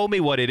already told me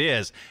what it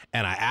is,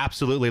 and I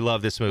absolutely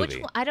love this movie. Which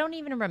one? I don't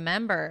even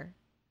remember.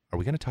 Are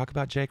we going to talk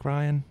about Jake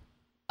Ryan?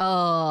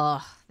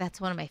 Oh, that's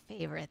one of my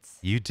favorites.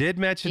 You did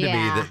mention to me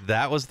Yeah.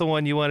 that was the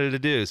one you wanted to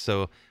do.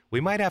 So we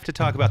might have to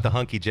talk about the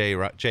hunky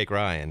Jake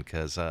Ryan,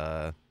 because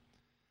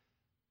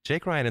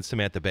Jake Ryan and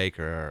Samantha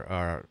Baker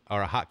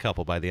are a hot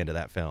couple by the end of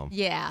that film.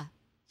 Yeah.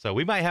 So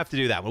we might have to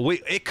do that one.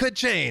 It could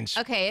change.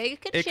 Okay,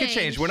 It could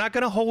change. We're not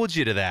going to hold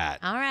you to that.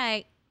 All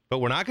right. But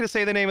we're not going to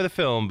say the name of the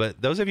film.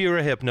 But those of you who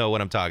are hip know what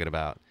I'm talking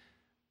about.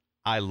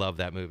 I love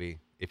that movie.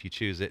 If you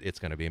choose it, it's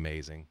going to be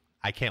amazing.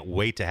 I can't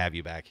wait to have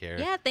you back here.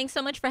 Yeah, thanks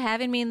so much for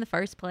having me in the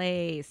first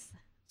place.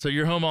 So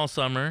you're home all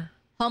summer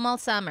Home all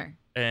summer.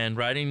 and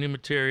writing new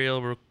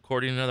material,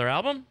 recording another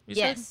album, you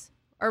said? Yes.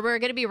 Or we're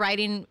going to be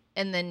writing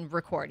and then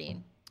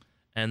recording.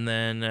 And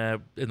then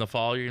in the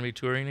fall, you're going to be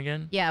touring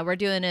again? Yeah, we're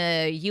doing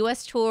a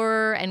U.S.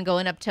 tour and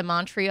going up to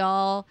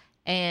Montreal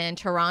and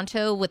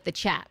Toronto with the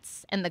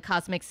Chats and the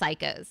Cosmic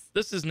Psychos.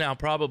 This is now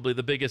probably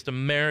the biggest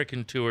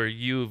American tour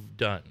you've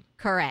done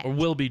Correct. or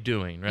will be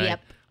doing, right?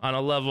 Yep. On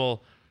a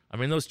level, I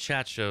mean, those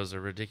chat shows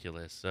are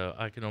ridiculous. So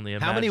I can only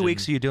imagine. How many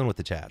weeks are you doing with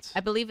the Chats? I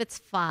believe it's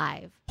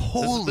 5.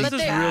 Holy This is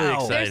they're- really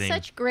cow. exciting. They're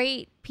such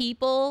great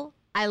people.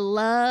 I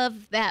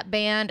love that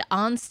band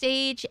on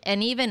stage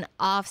and even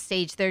off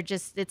stage. They're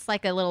just, it's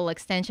like a little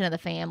extension of the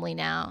family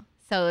now.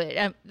 So that's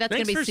going Thanks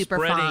to be for super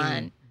spreading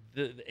fun.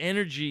 the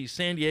energy,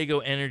 San Diego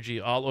energy,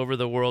 all over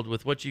the world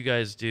with what you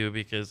guys do,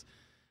 because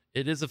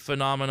it is a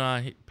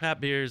phenomenon.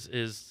 Pat Beers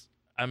is,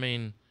 I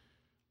mean,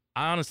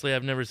 honestly,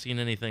 I've never seen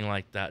anything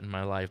like that in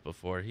my life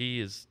before. He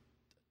is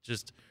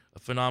just a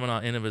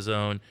phenomenon in of his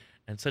own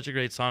and such a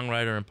great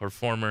songwriter and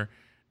performer.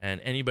 And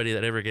anybody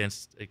that ever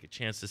gets a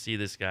chance to see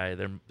this guy,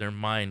 their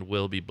mind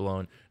will be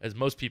blown, as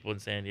most people in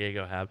San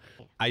Diego have.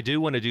 I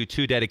do want to do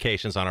 2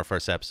 dedications on our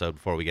first episode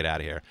before we get out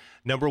of here.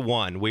 Number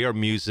 1, we are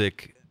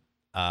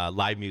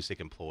live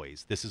music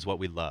employees. This is what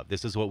we love.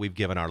 This is what we've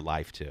given our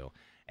life to.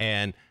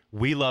 And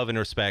we love and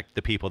respect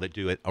the people that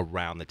do it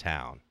around the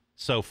town.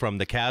 So from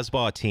the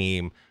Casbah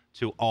team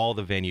to all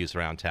the venues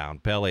around town,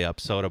 Belly Up,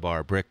 Soda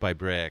Bar, Brick by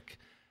Brick,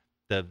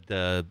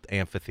 the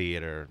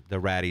amphitheater, the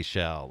Ratty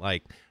Shell,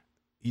 like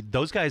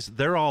those guys,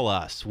 they're all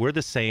us. We're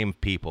the same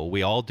people.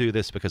 We all do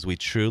this because we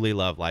truly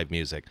love live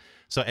music.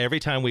 So every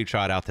time we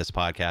trot out this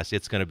podcast,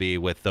 it's going to be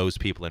with those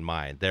people in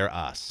mind. They're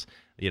us.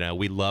 You know,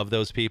 we love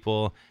those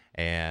people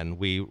and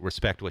we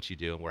respect what you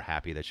do, and we're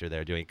happy that you're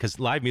there doing it. Because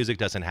live music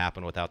doesn't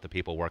happen without the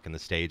people working the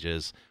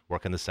stages,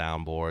 working the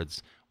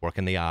soundboards,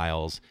 working the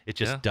aisles. It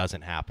just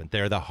doesn't happen.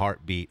 They're the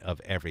heartbeat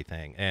of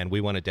everything, and we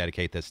want to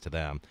dedicate this to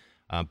them.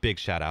 Big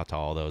shout out to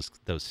all those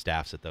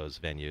staffs at those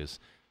venues.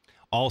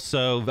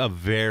 Also, a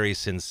very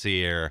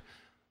sincere,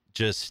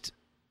 just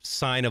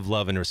sign of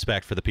love and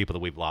respect for the people that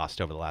we've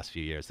lost over the last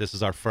few years. This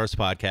is our first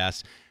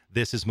podcast.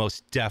 This is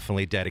most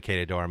definitely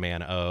dedicated to our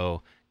man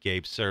O,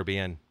 Gabe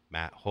Serbian,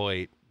 Matt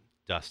Hoyt,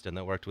 Dustin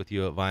that worked with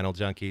you at Vinyl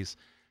Junkies,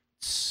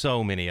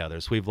 so many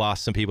others. We've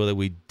lost some people that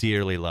we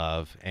dearly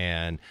love,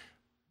 and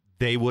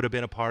they would have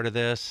been a part of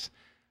this.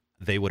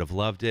 They would have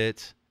loved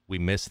it. We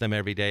miss them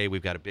every day.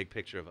 We've got a big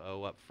picture of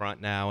O up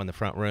front now in the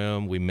front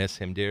room. We miss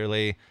him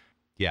dearly.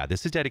 Yeah,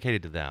 this is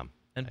dedicated to them.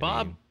 And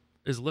Bob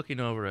is looking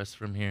over us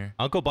from here.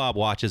 Uncle Bob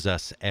watches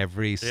us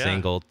every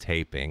single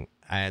taping.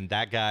 And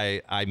that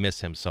guy, I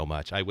miss him so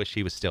much. I wish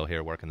he was still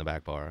here working the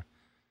back bar.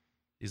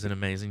 He's an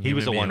amazing He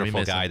was a human being.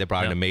 wonderful guy that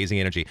brought an amazing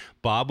energy.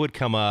 Bob would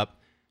come up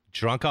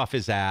drunk off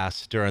his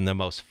ass during the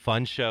most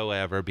fun show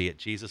ever, be it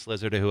Jesus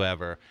Lizard or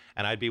whoever,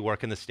 and I'd be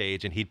working the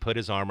stage, and he'd put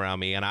his arm around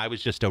me, and I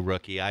was just a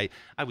rookie. I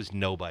was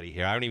nobody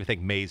here. I don't even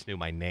think Maze knew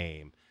my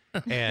name.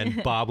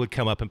 And Bob would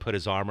come up and put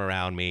his arm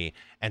around me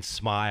and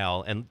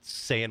smile and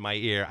say in my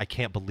ear, I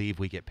can't believe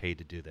we get paid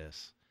to do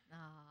this.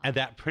 And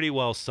that pretty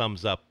well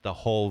sums up the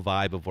whole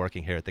vibe of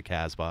working here at the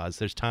Casbah.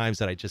 There's times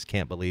that I just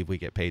can't believe we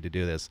get paid to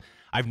do this.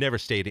 I've never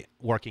stayed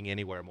working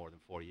anywhere more than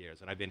 4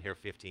 years, and I've been here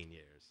 15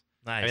 years.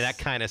 Nice. I mean, that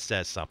kind of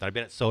says something. I've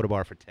been at Soda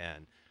Bar for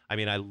 10. I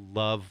mean, I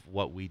love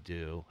what we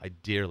do. I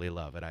dearly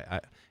love it.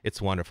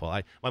 It's wonderful.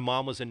 My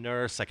mom was a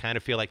nurse. I kind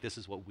of feel like this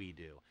is what we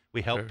do.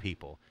 We help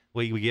people.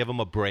 We give them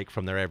a break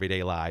from their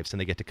everyday lives, and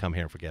they get to come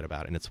here and forget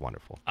about it, and it's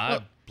wonderful.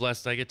 I'm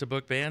blessed I get to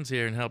book bands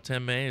here and help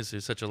Tim Mays,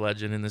 who's such a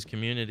legend in this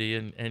community,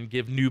 and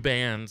give new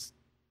bands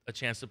a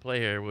chance to play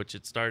here, which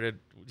it started,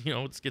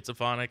 with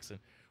Schizophonics, and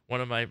one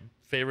of my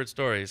favorite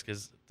stories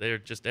because they're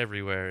just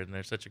everywhere, and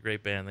they're such a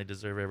great band. They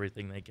deserve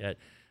everything they get,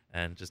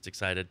 and just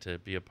excited to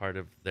be a part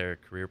of their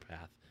career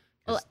path.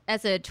 Well,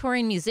 as a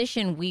touring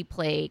musician, we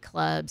play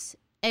clubs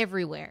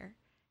everywhere,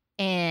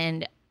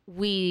 and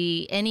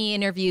any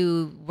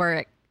interview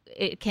where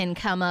it can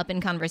come up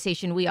in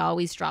conversation, we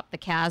always drop the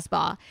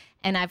Casbah.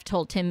 And I've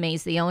told Tim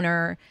Mays, the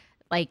owner,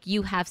 like,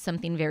 you have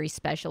something very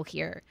special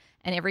here.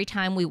 And every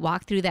time we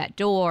walk through that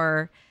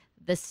door,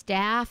 the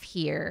staff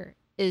here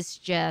is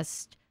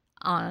just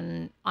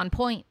on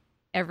point.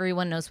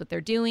 Everyone knows what they're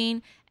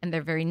doing, and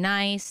they're very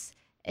nice.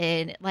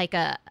 And like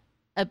a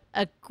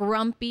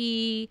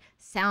grumpy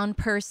sound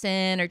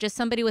person or just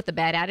somebody with a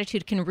bad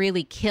attitude can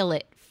really kill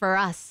it for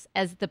us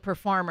as the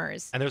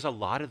performers. And there's a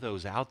lot of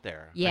those out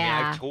there. Yeah. I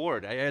mean, I've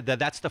toured.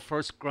 That's the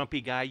first grumpy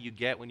guy you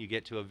get when you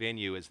get to a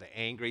venue is the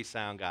angry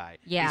sound guy.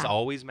 Yeah. He's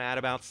always mad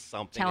about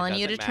something. Telling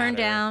you to turn matter.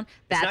 down.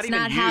 It's That's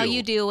not how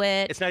you do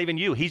it. It's not even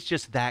you. He's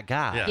just that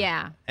guy.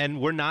 Yeah. And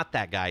we're not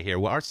that guy here.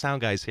 Well, our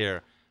sound guys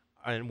here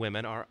and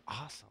women are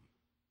awesome.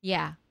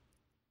 Yeah.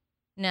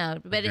 No,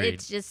 but Agreed.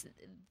 it's just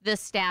the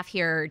staff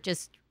here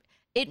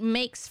it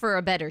makes for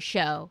a better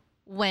show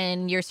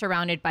when you're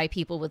surrounded by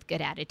people with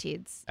good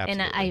attitudes.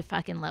 Absolutely. And I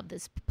fucking love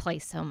this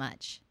place so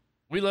much.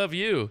 We love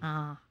you.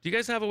 Uh, Do you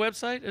guys have a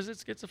website? Is it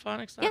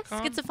schizophonics.com? yes,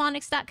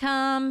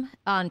 schizophonics.com,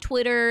 on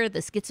Twitter, the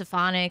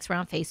Schizophonics, we're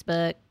on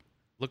Facebook.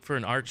 Look for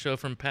an art show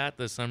from Pat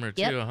this summer,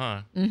 too, Yep.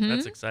 huh? Mhm.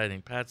 That's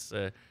exciting. Pat's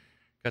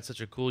got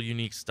such a cool,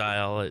 unique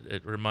style.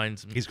 It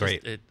reminds me. He's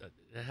great. It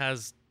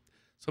has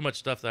so much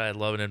stuff that I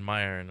love and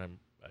admire, and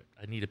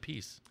I need a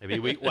piece. Maybe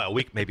we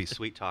maybe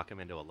sweet talk him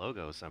into a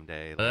logo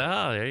someday.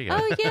 Oh, there you go.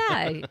 Oh,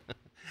 yeah.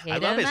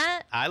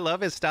 I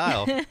love his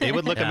style. It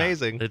would look Yeah,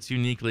 amazing. It's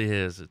uniquely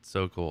his. It's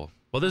so cool.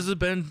 Well, this has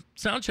been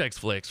Soundchecks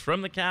Flicks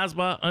from the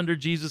Casbah, under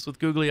Jesus with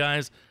googly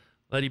eyes.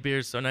 Lety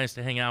Beers, so nice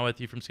to hang out with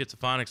you from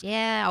Schizophonics.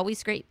 Yeah,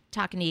 always great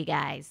talking to you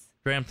guys.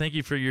 Graham, thank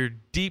you for your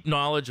deep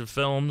knowledge of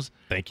films.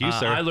 Thank you,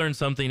 sir. I learn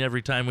something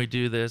every time we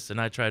do this, and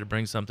I try to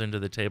bring something to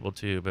the table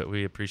too, but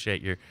we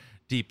appreciate your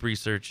deep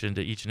research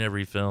into each and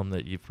every film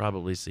that you've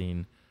probably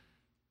seen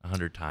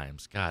 100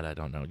 times. God, I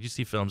don't know. You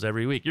see films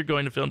every week. You're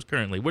going to films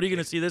currently. What are you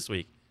going to see this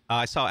week?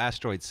 I saw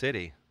Asteroid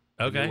City.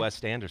 Okay. The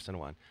Wes Anderson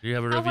one. Do you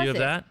have a How review was of it?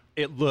 that?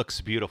 It looks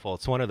beautiful.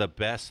 It's one of the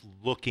best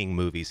looking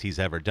movies he's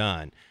ever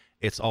done.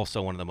 It's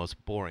also one of the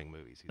most boring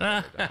movies he's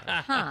ever done.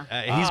 Huh.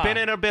 He's been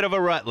in a bit of a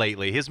rut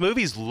lately. His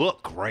movies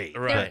look great.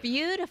 Right. They're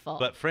beautiful.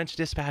 But French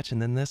Dispatch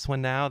and then this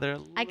one now, they're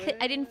I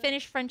didn't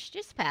finish French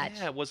Dispatch.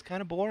 Yeah, it was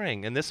kind of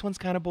boring. And this one's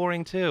kind of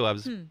boring too.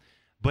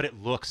 But it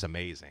looks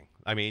amazing.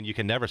 I mean, you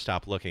can never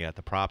stop looking at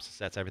the props, the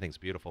sets, everything's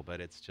beautiful, but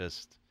it's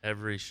just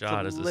Every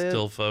shot is a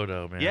still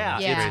photo, man. Yeah,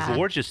 It's Yeah. it's crazy.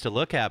 gorgeous to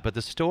look at, but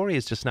the story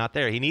is just not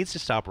there. He needs to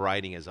stop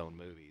writing his own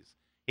movies.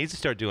 He needs to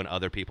start doing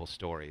other people's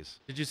stories.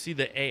 Did you see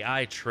the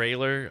AI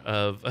trailer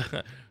of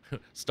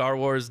Star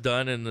Wars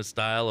done in the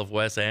style of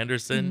Wes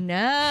Anderson?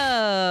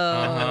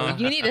 No.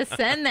 You need to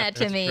send that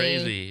to It's me.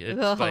 crazy. It's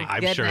Oh, like-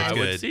 I'm sure it's I goodness.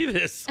 would good. see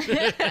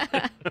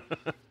this.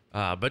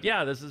 But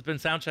yeah, this has been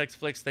Soundchecks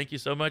Flicks. Thank you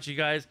so much, you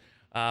guys.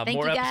 Thank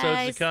More you, episodes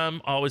guys. to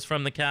come, always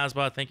from the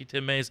Casbah. Thank you,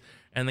 Tim Mays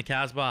and the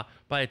Casbah.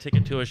 Buy a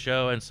ticket to a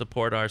show and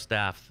support our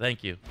staff.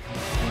 Thank you.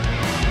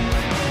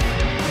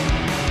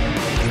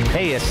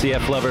 Hey,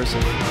 SCF lovers,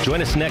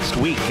 join us next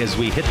week as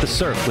we hit the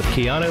surf with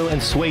Keanu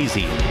and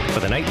Swayze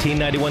for the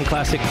 1991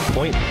 classic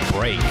Point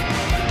Break.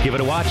 Give it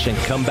a watch and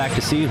come back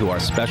to see who our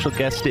special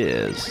guest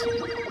is.